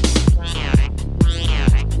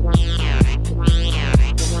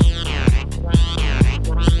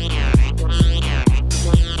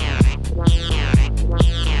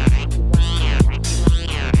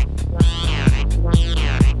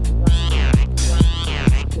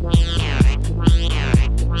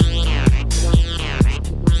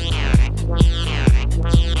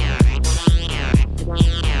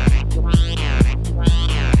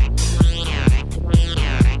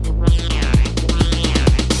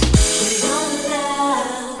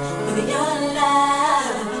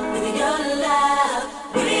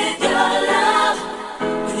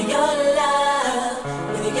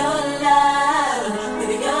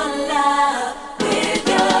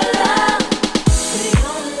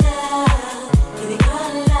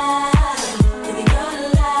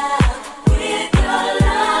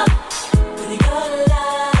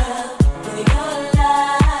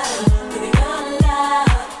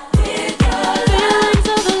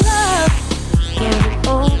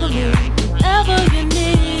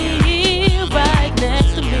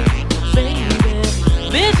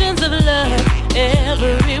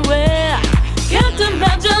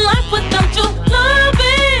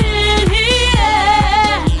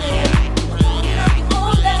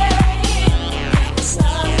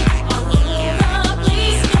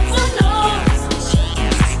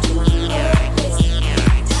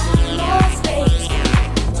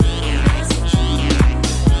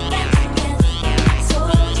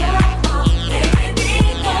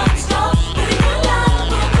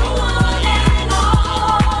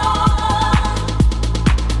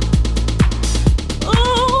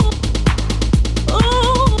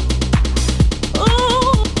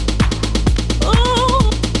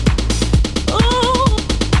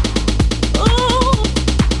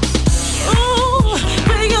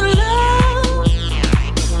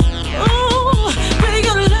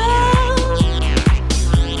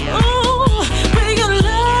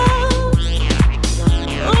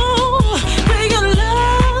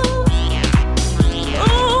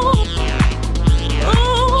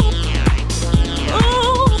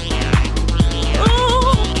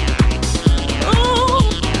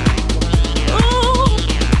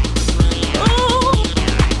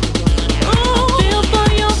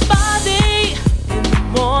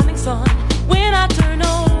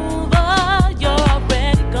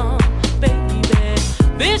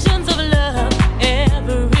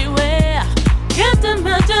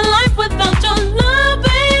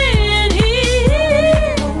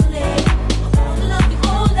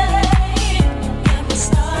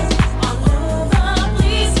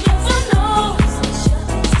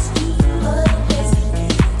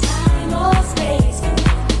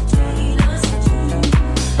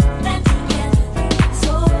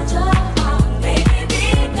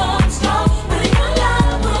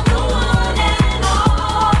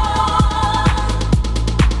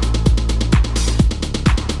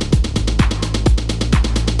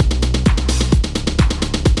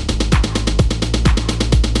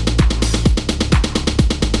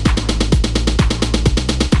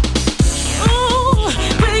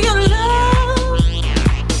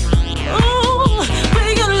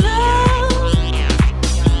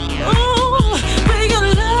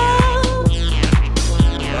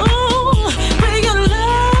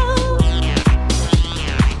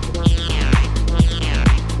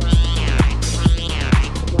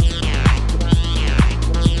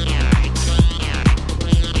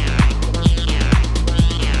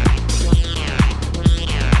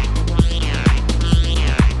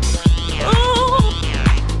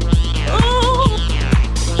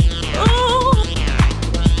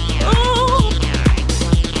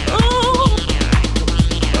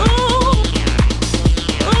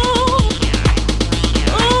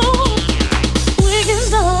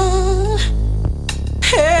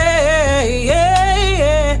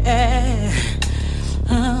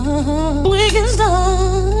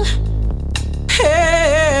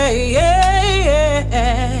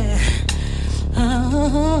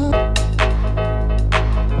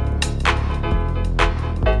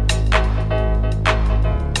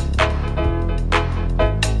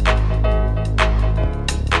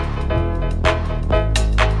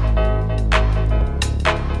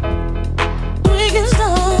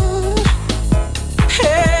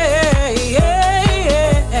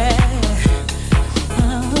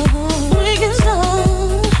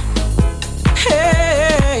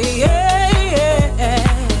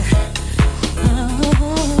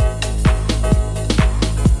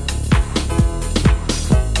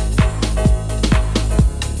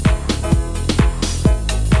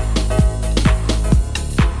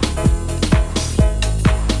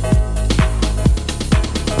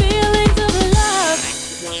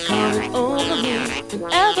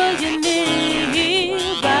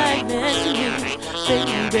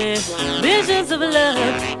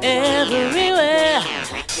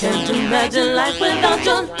 Imagine life without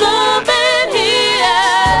your love in here.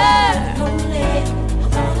 Only, I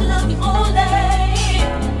wanna love you only.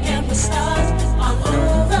 And the stars all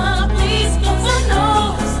over, please close your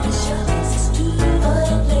nose. Special access to the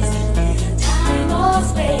place. Neither time or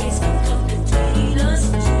space can come between us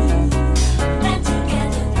two. And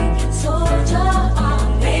together we can soldier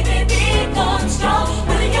on. Baby, become strong.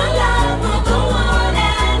 With your love will go on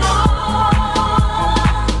and on.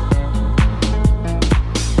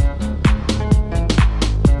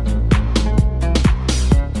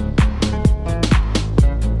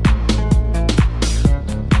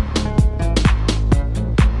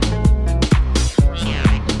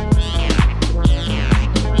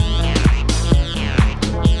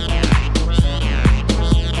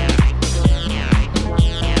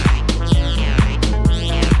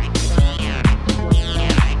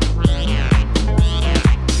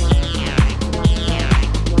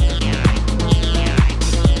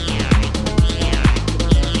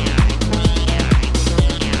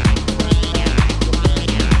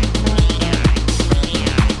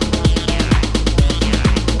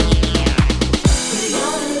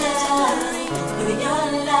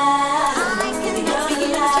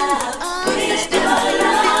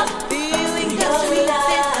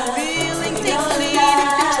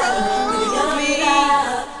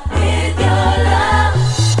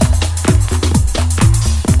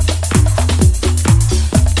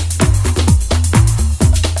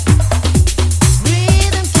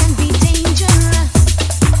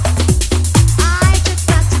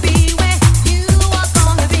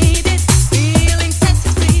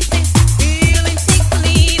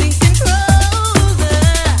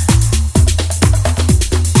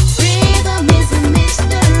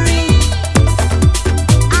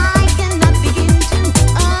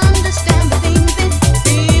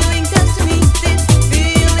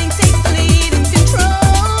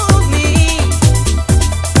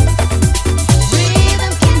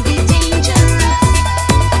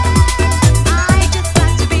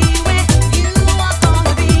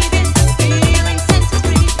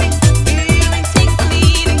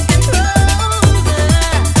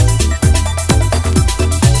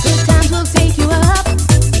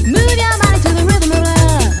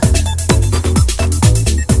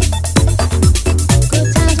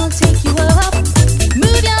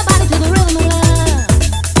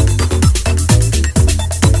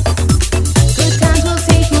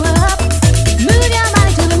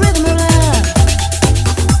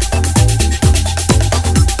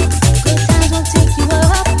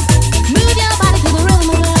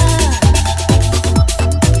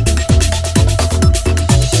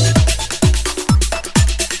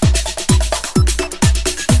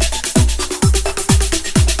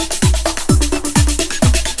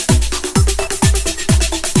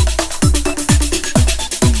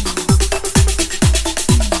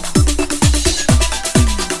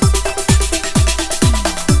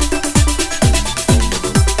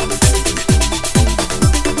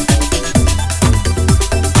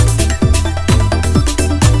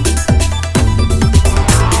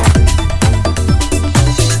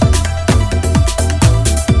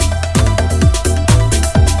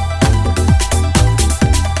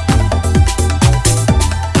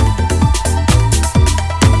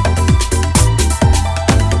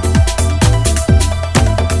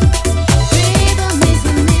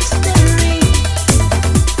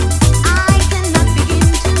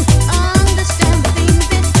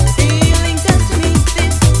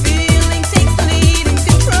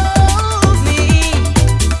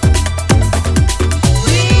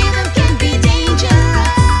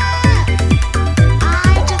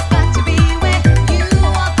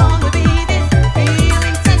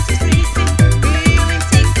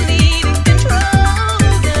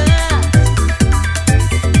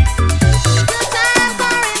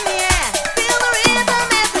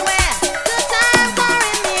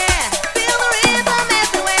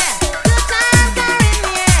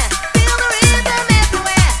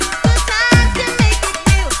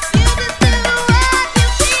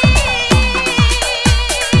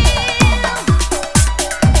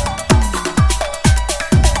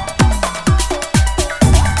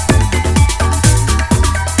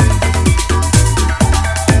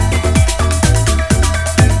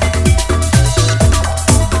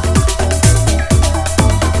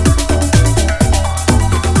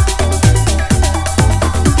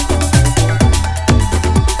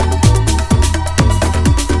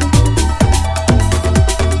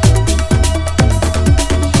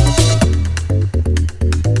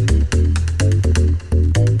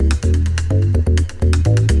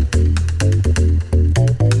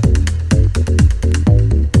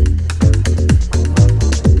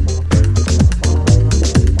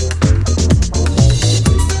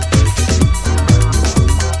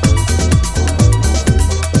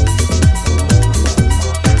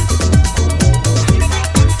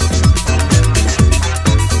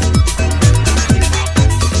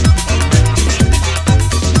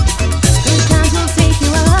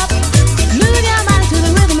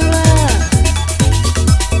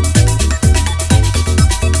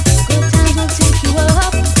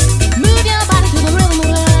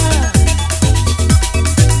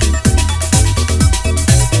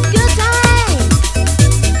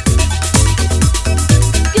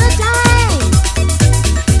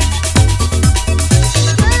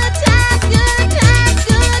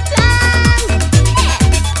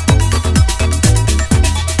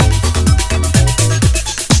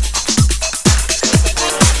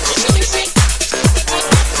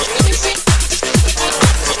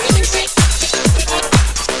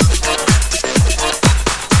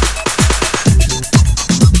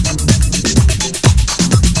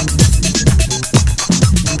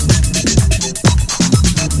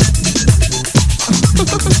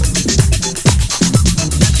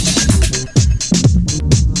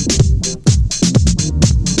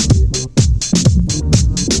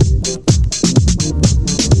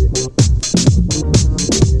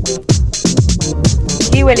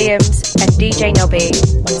 Williams and DJ Nobby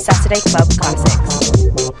on Saturday Club Classics.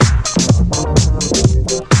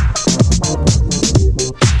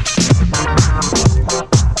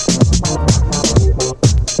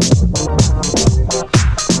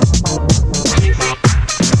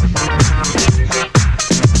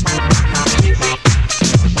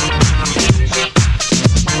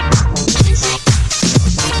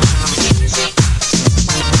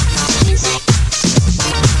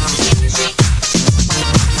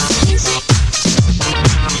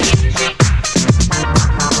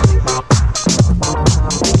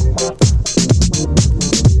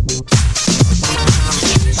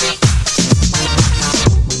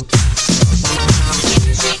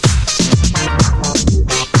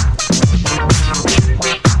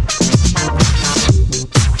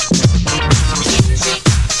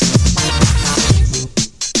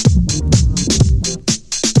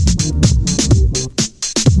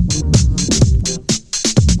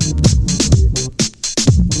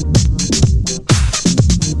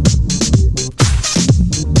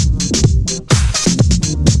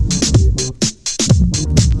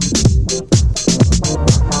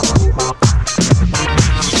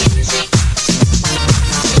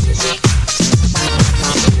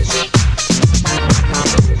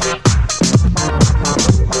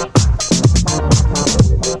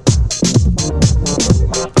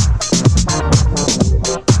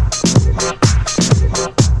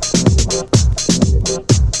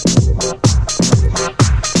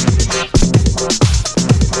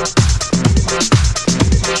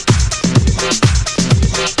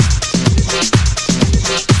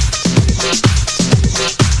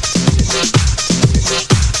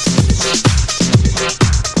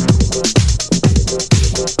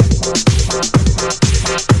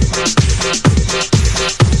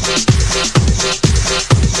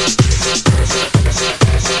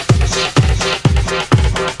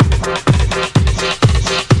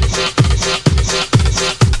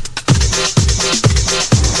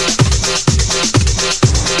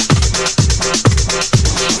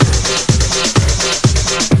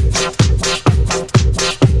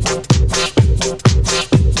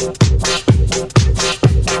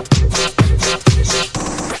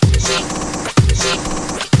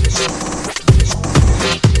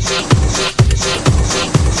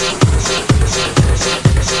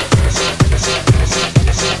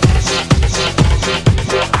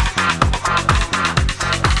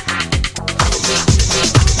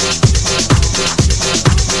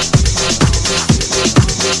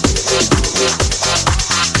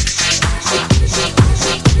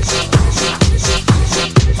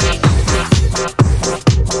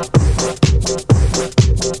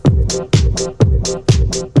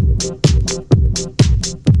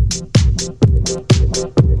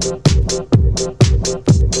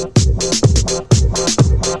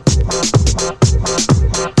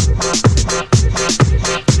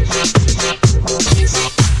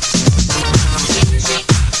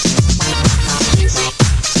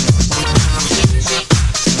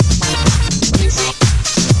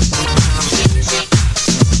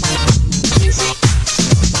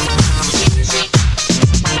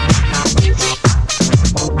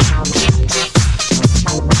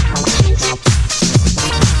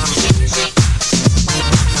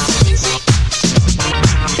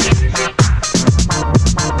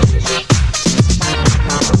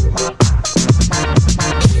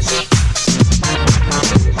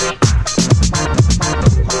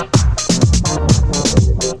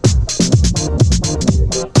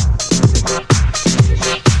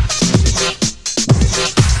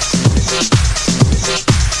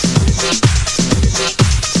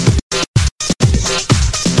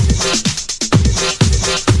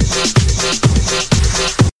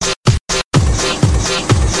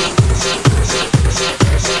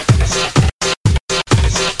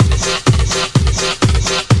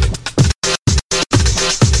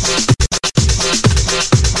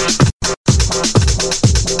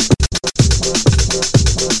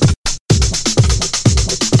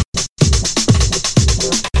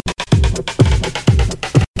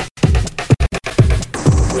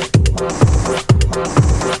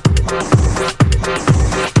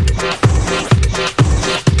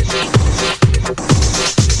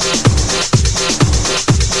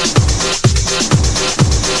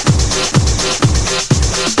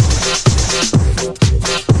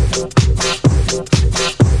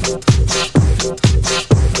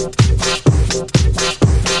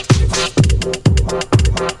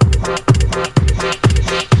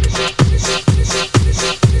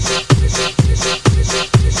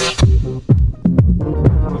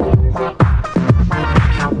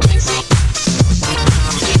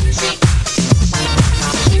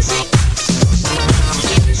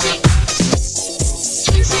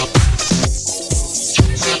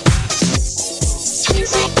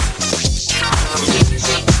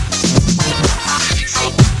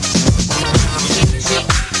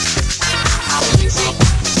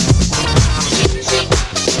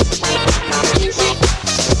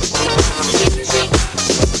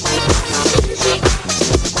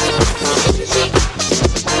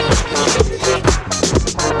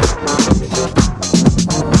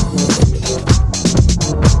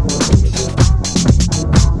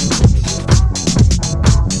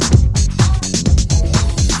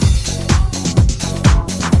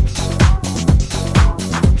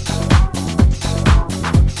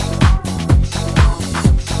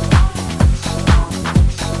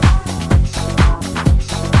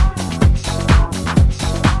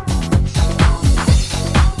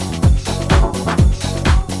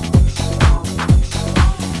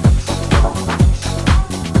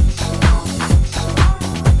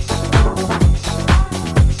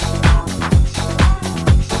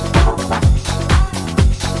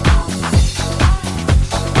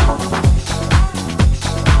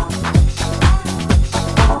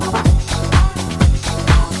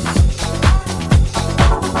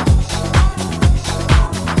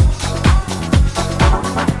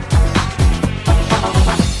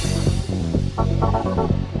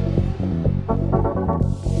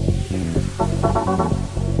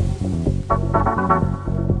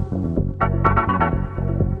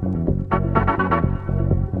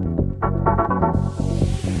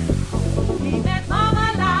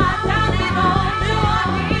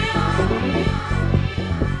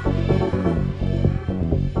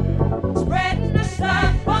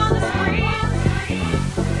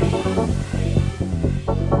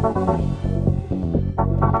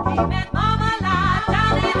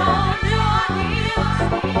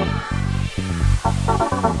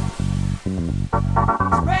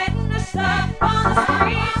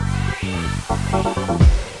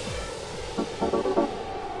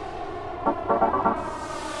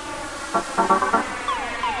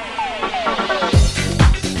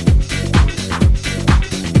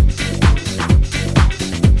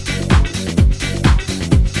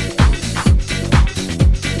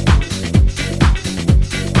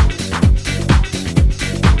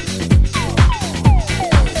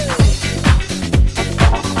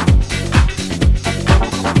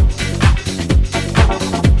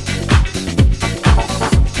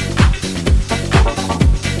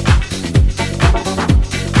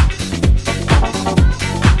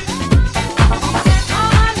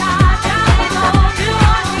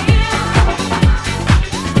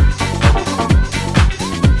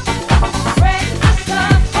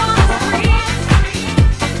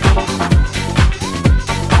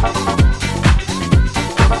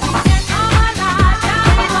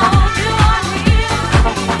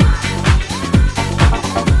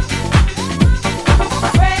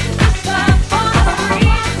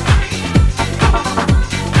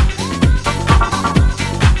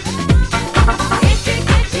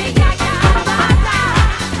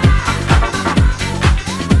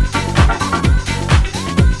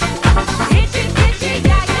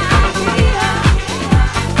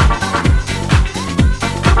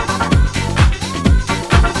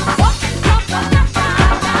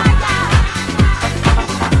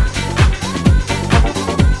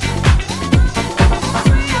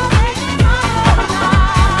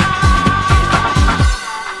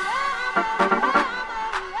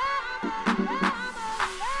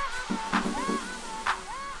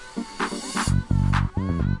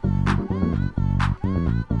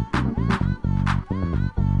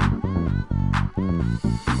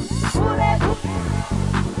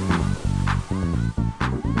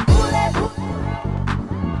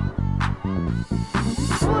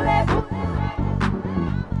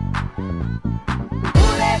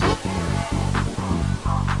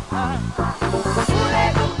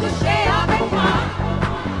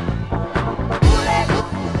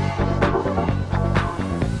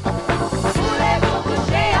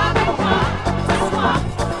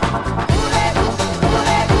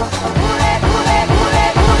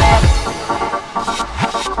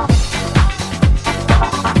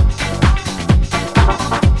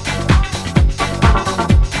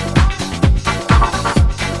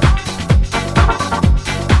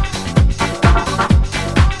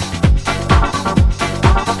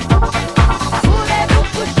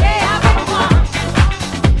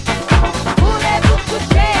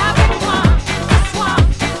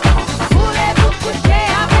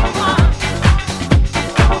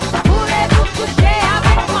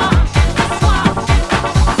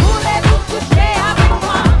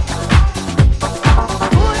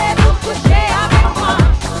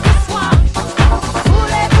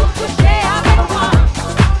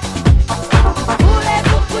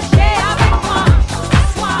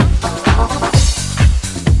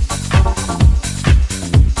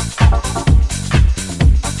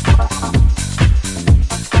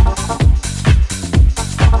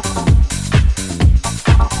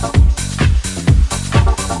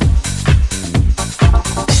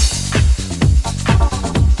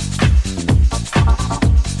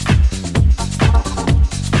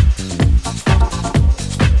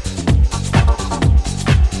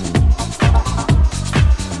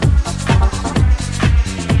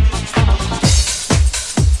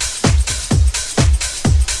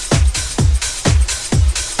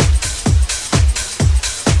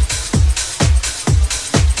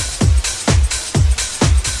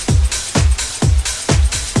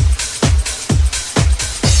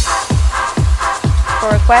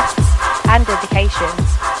 requests and dedications,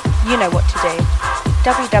 you know what to do.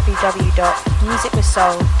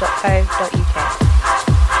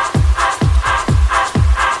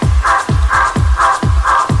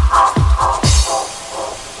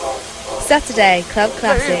 Saturday Club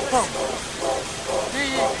Classics.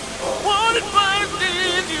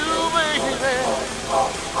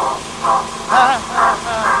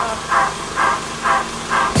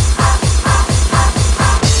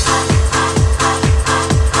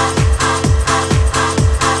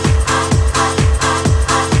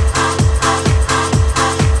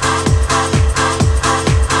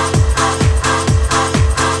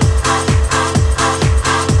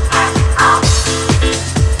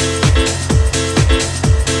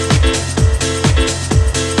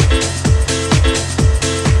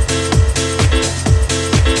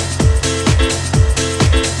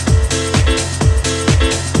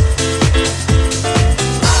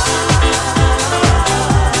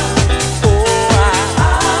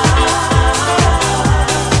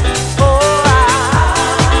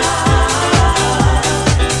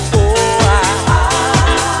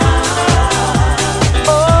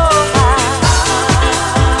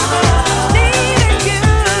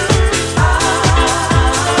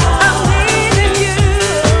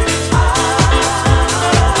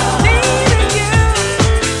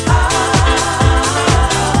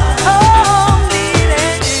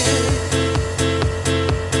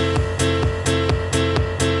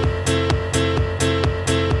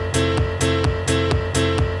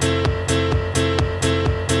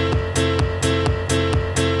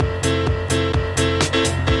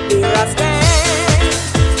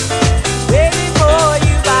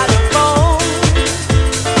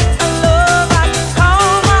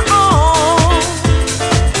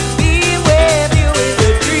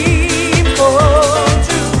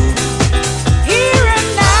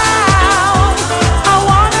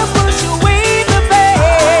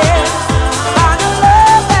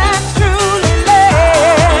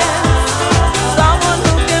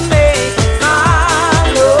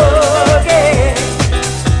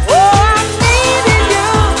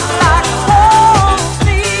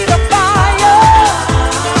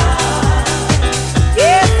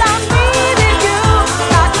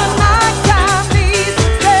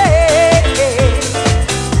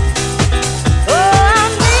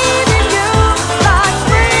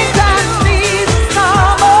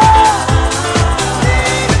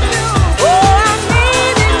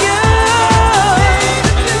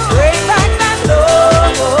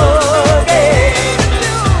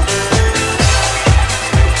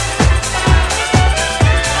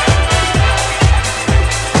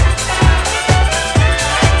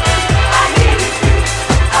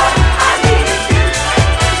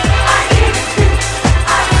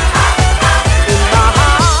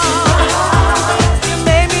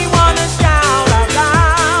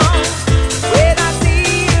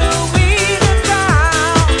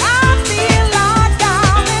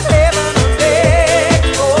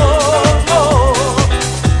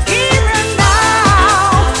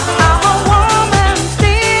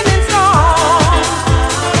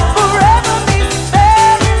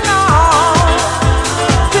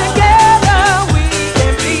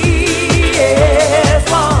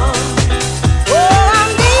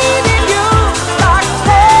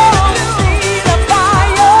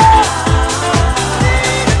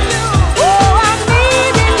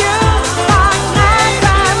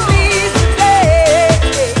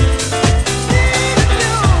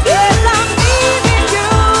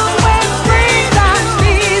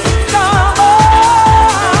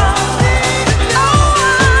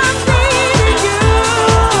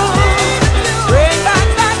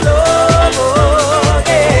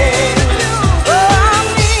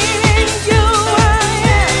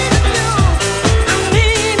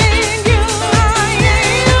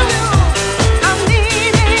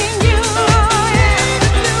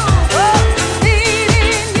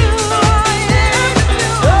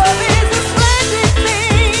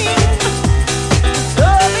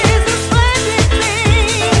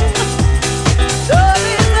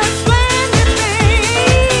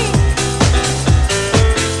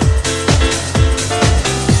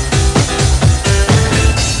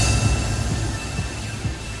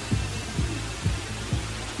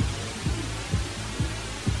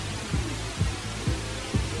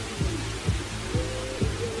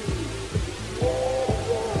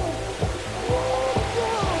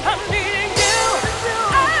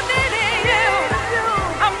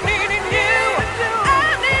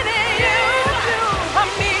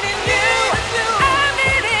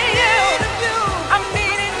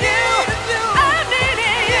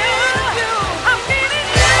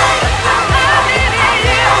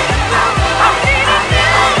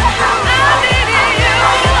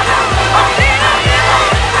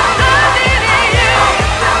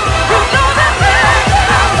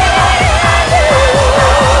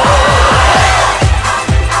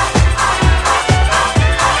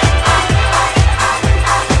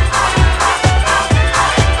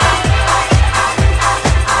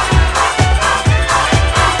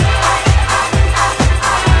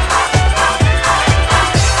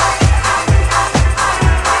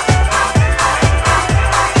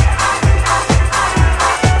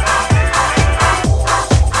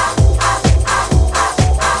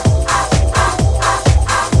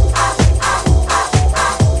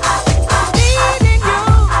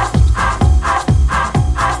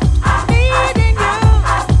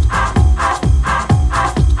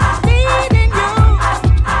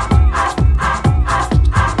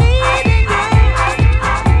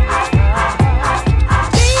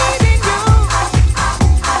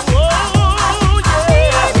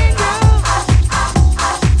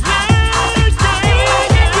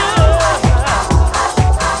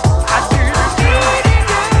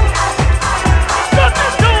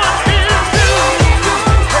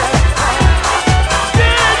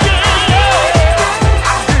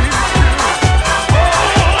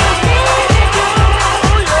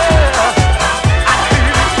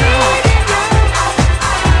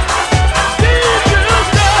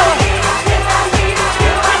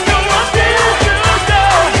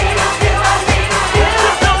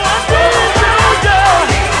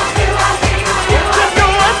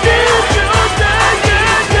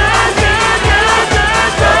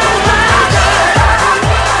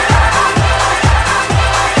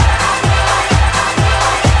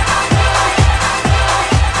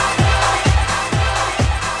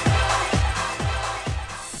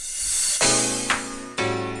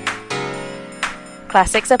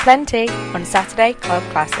 Classics aplenty on Saturday Club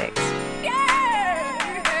Classics.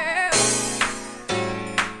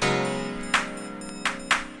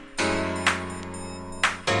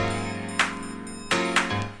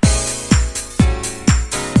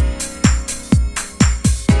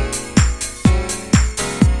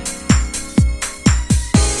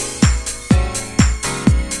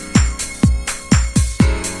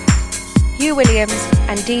 Hugh Williams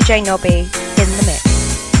and DJ Nobby in the mix.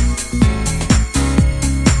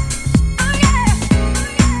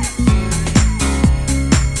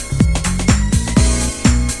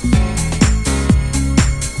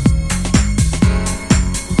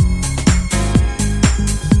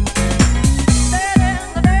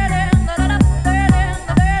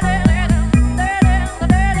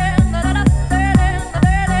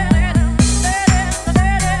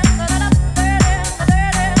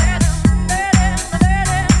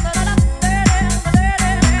 Hey!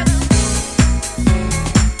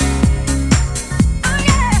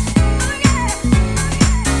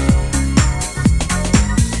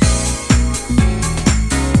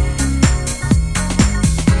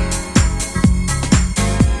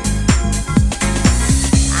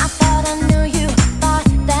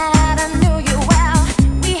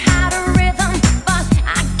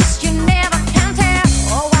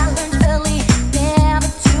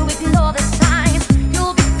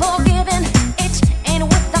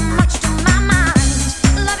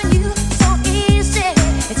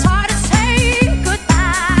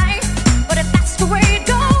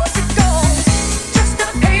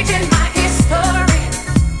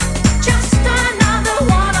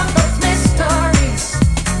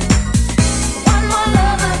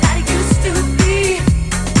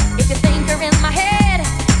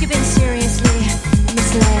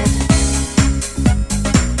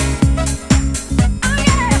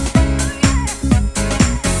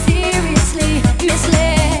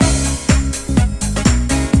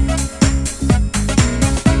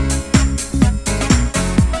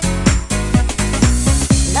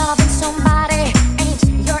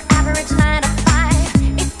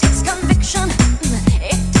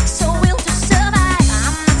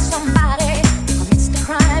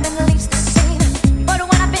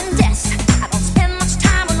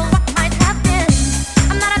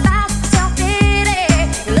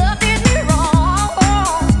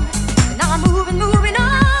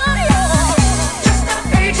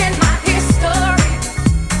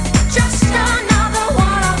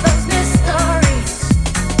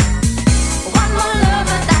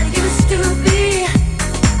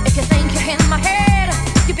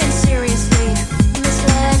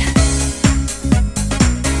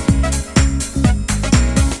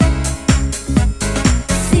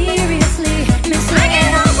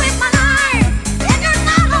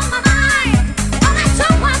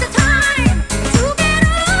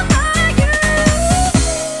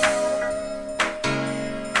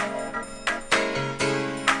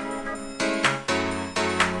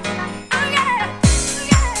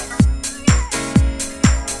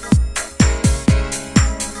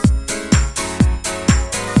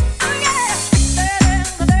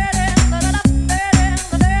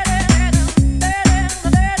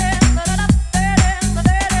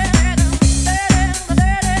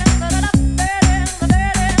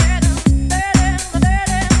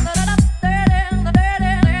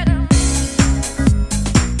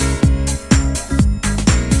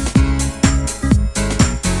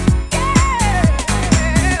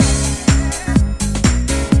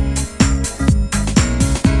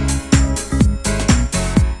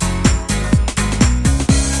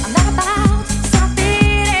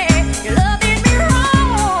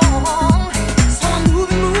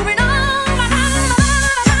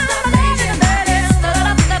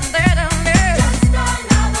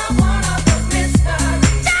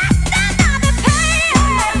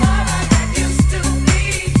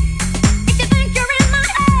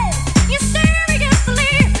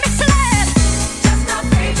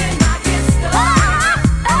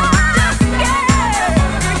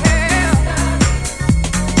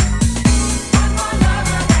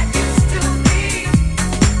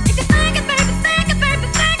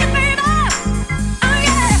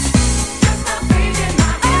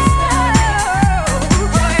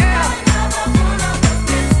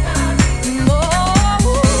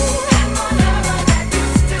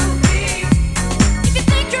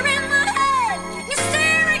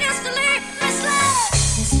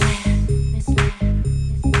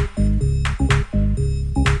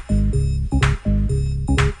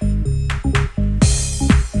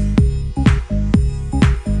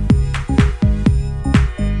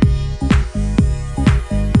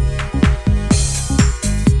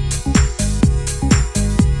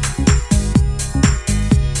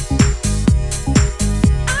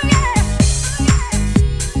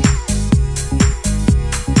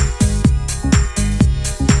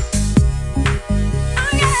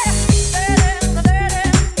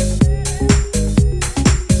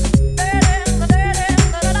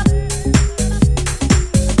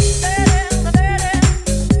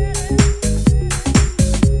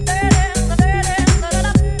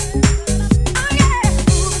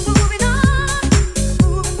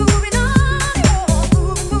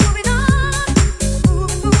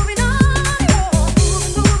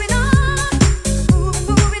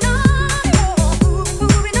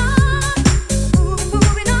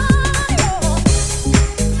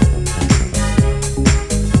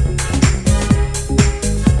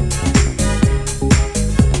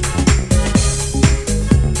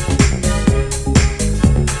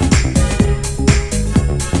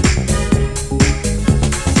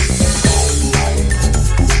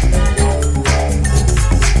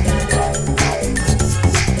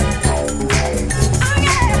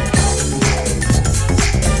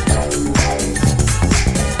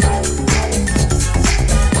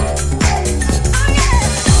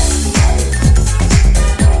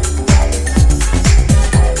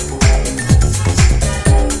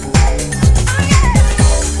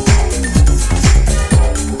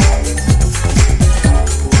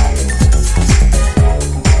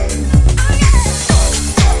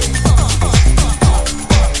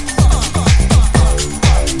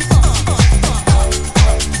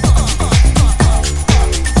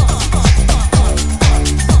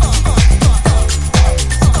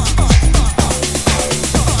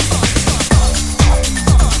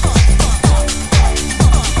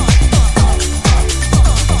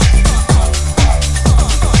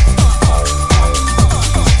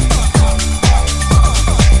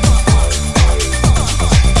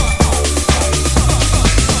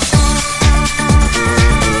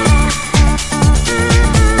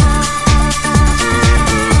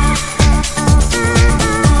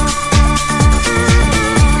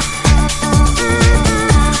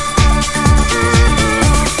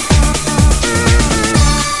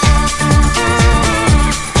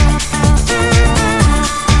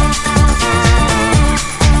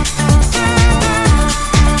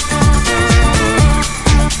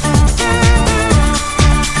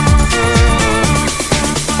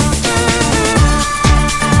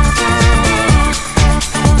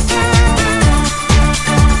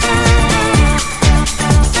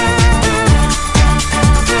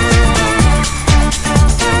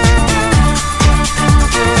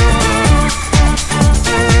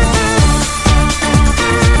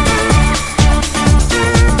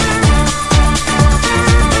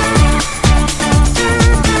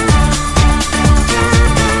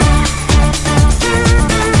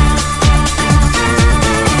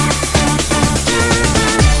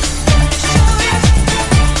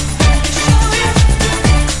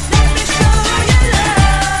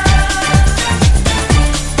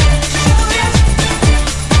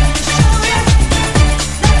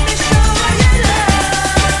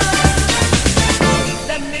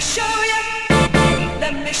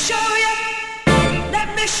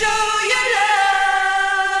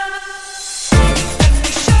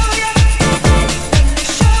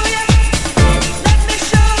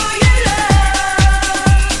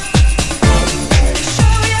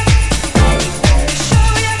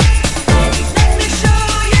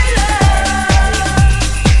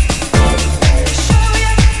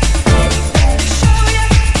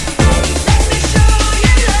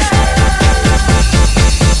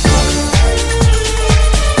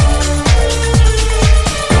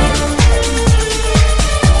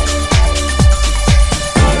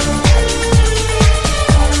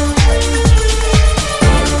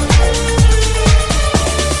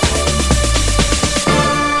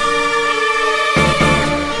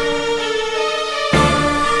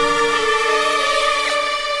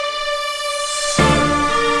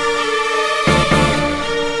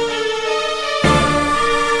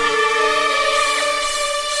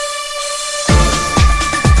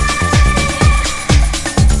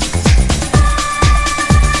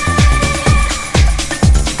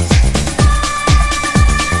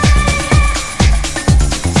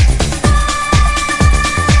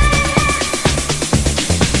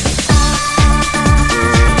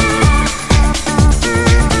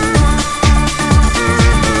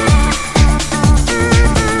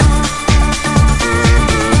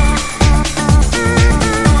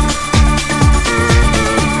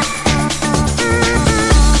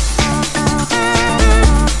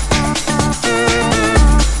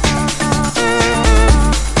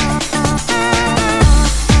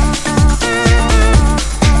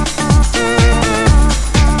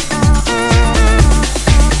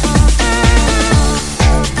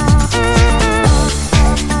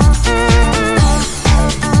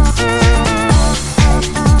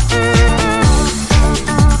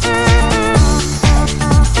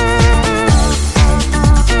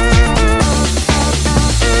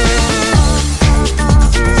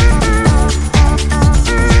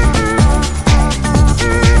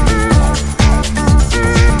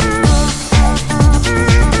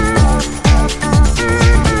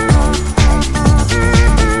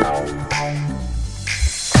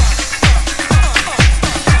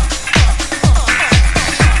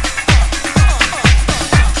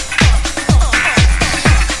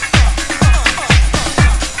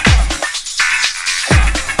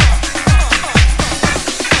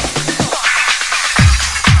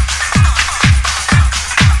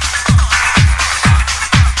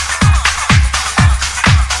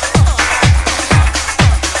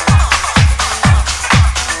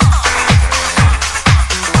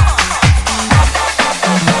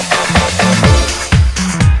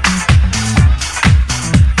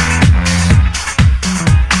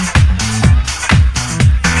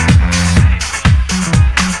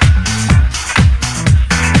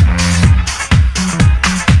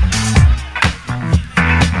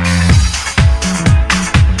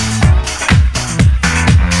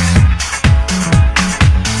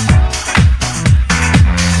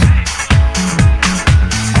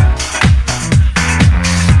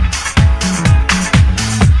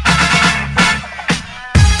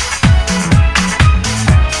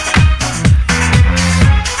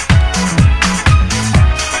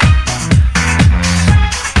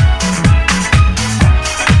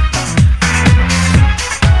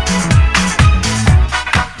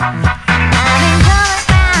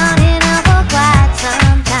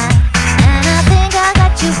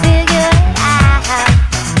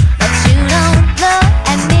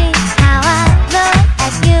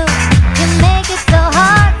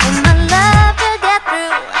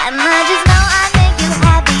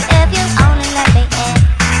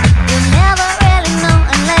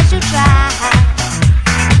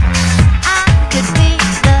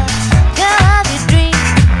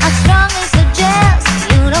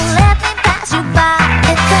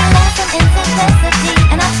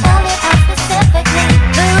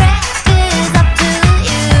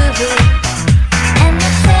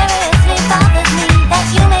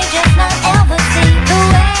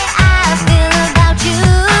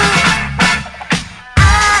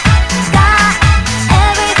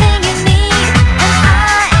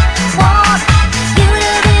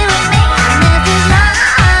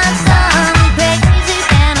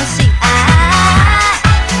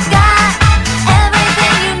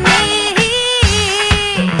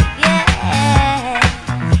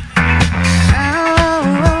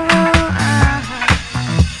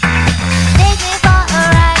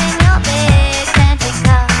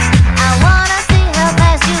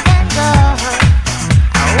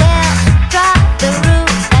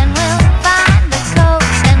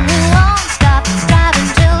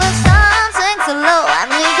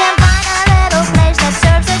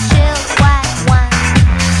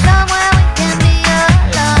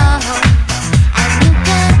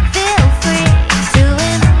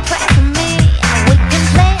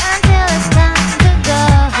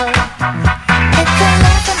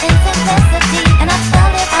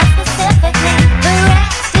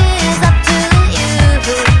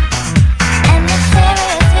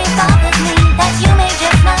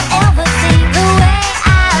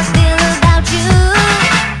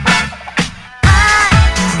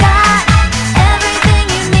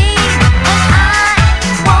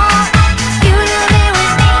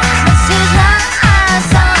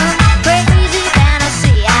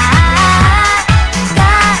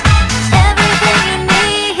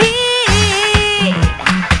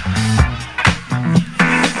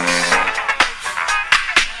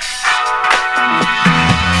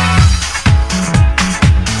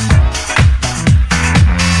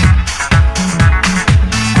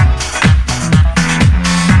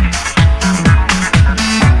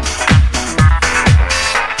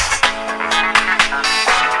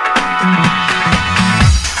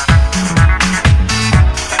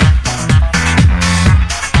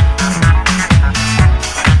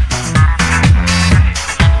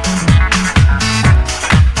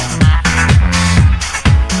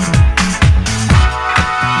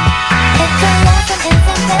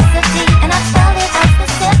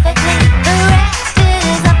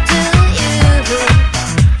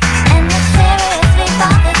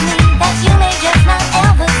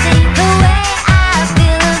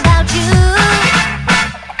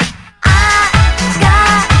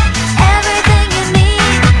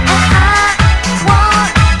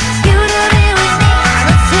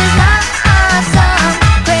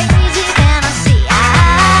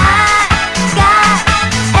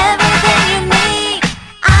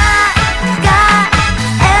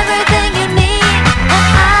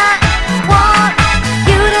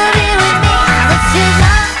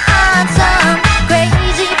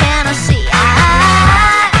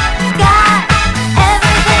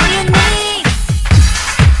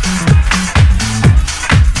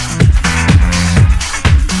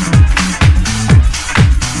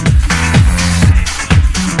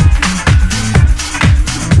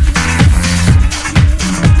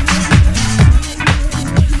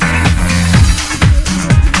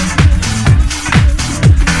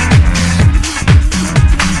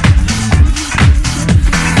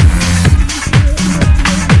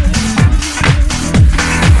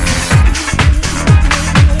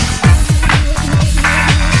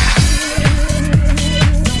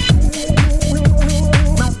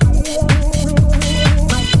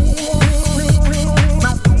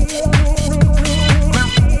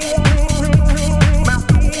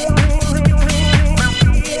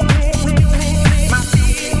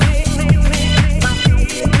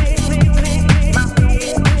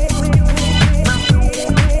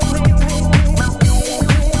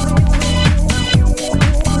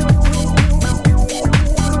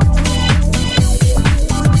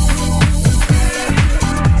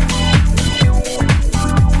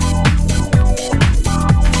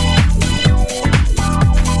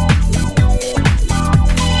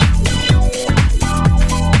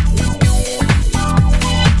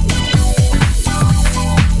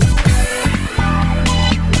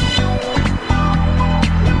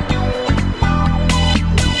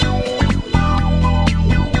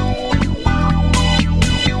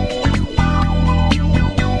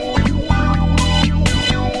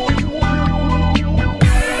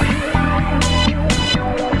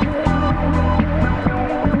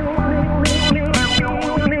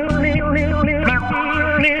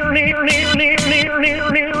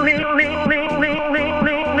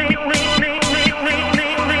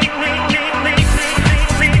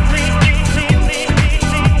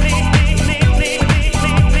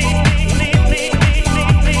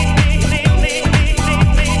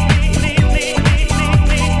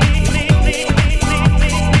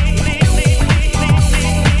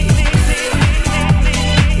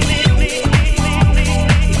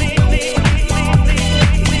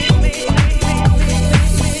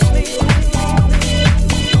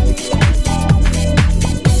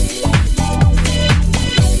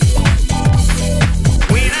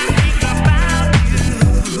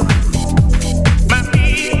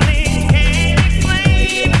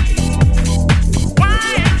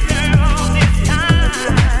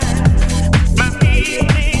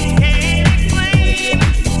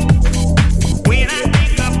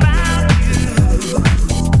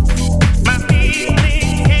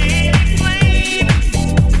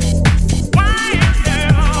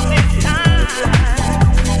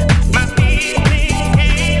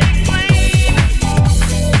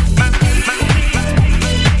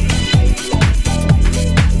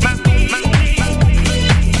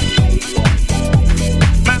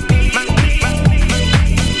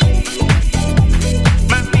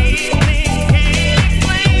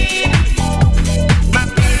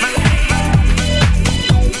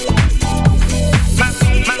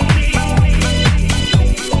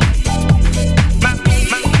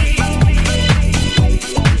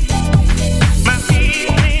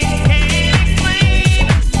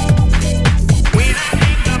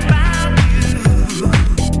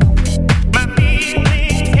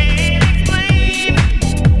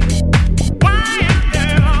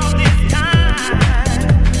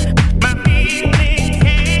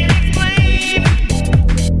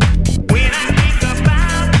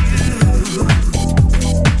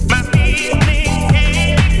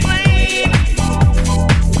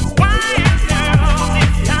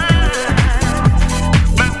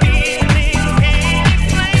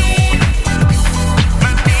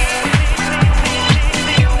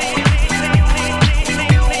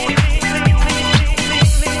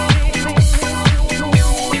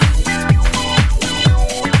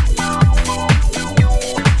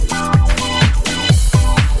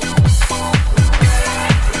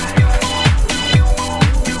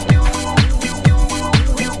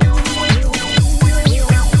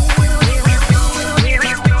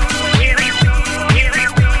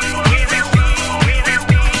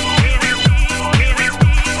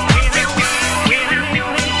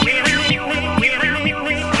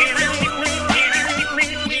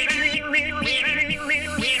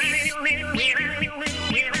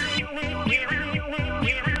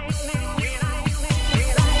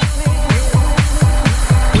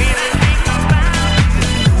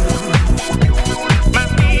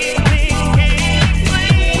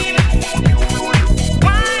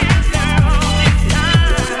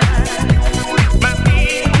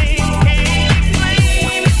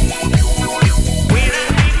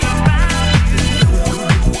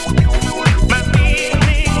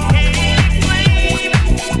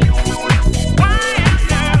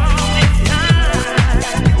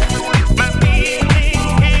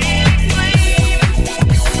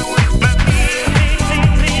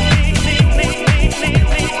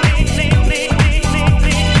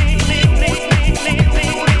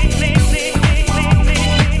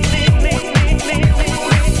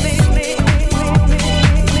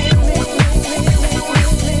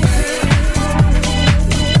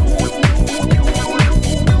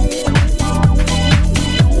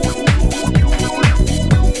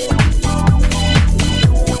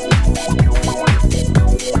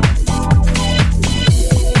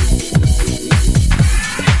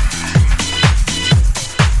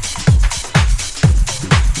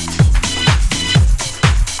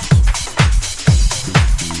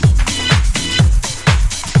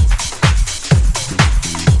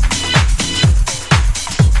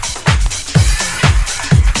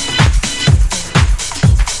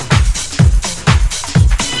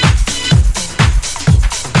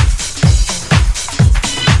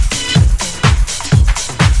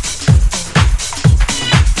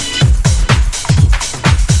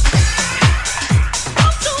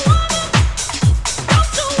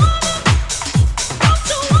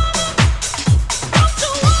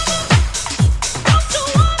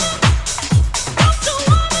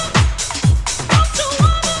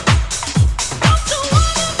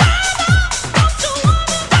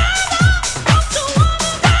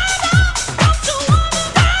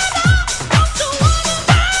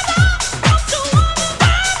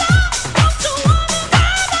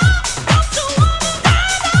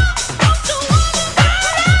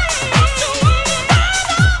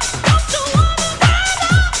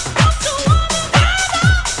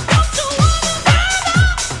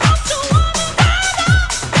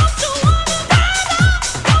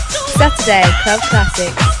 Club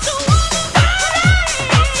Classics.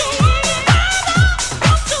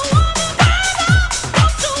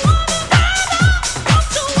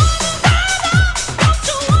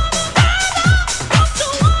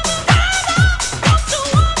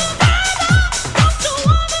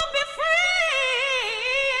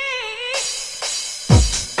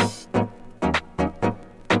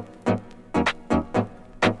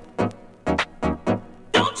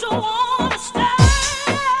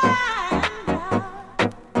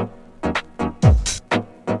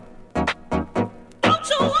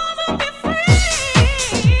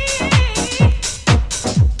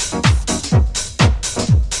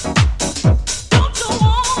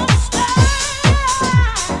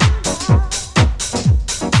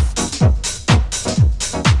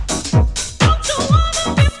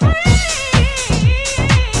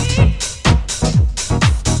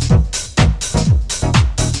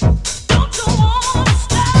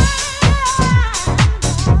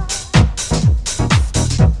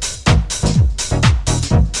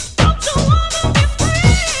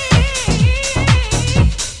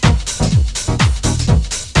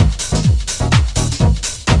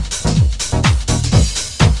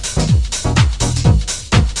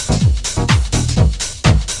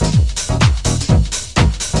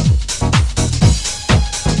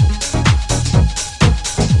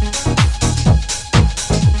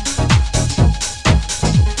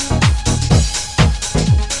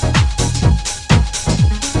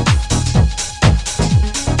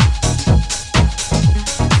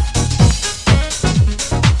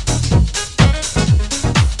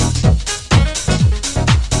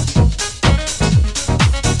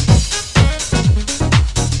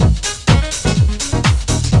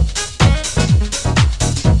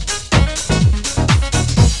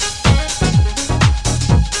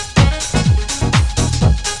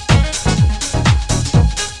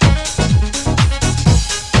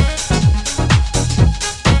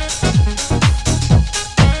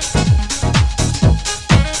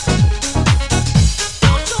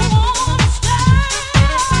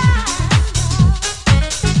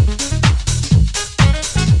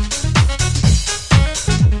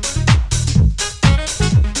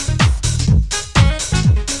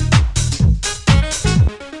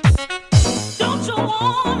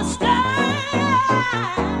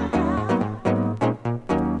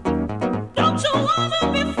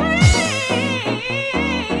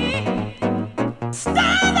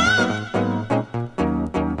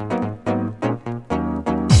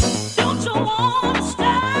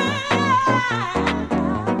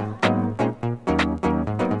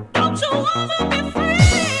 Don't you wanna be free?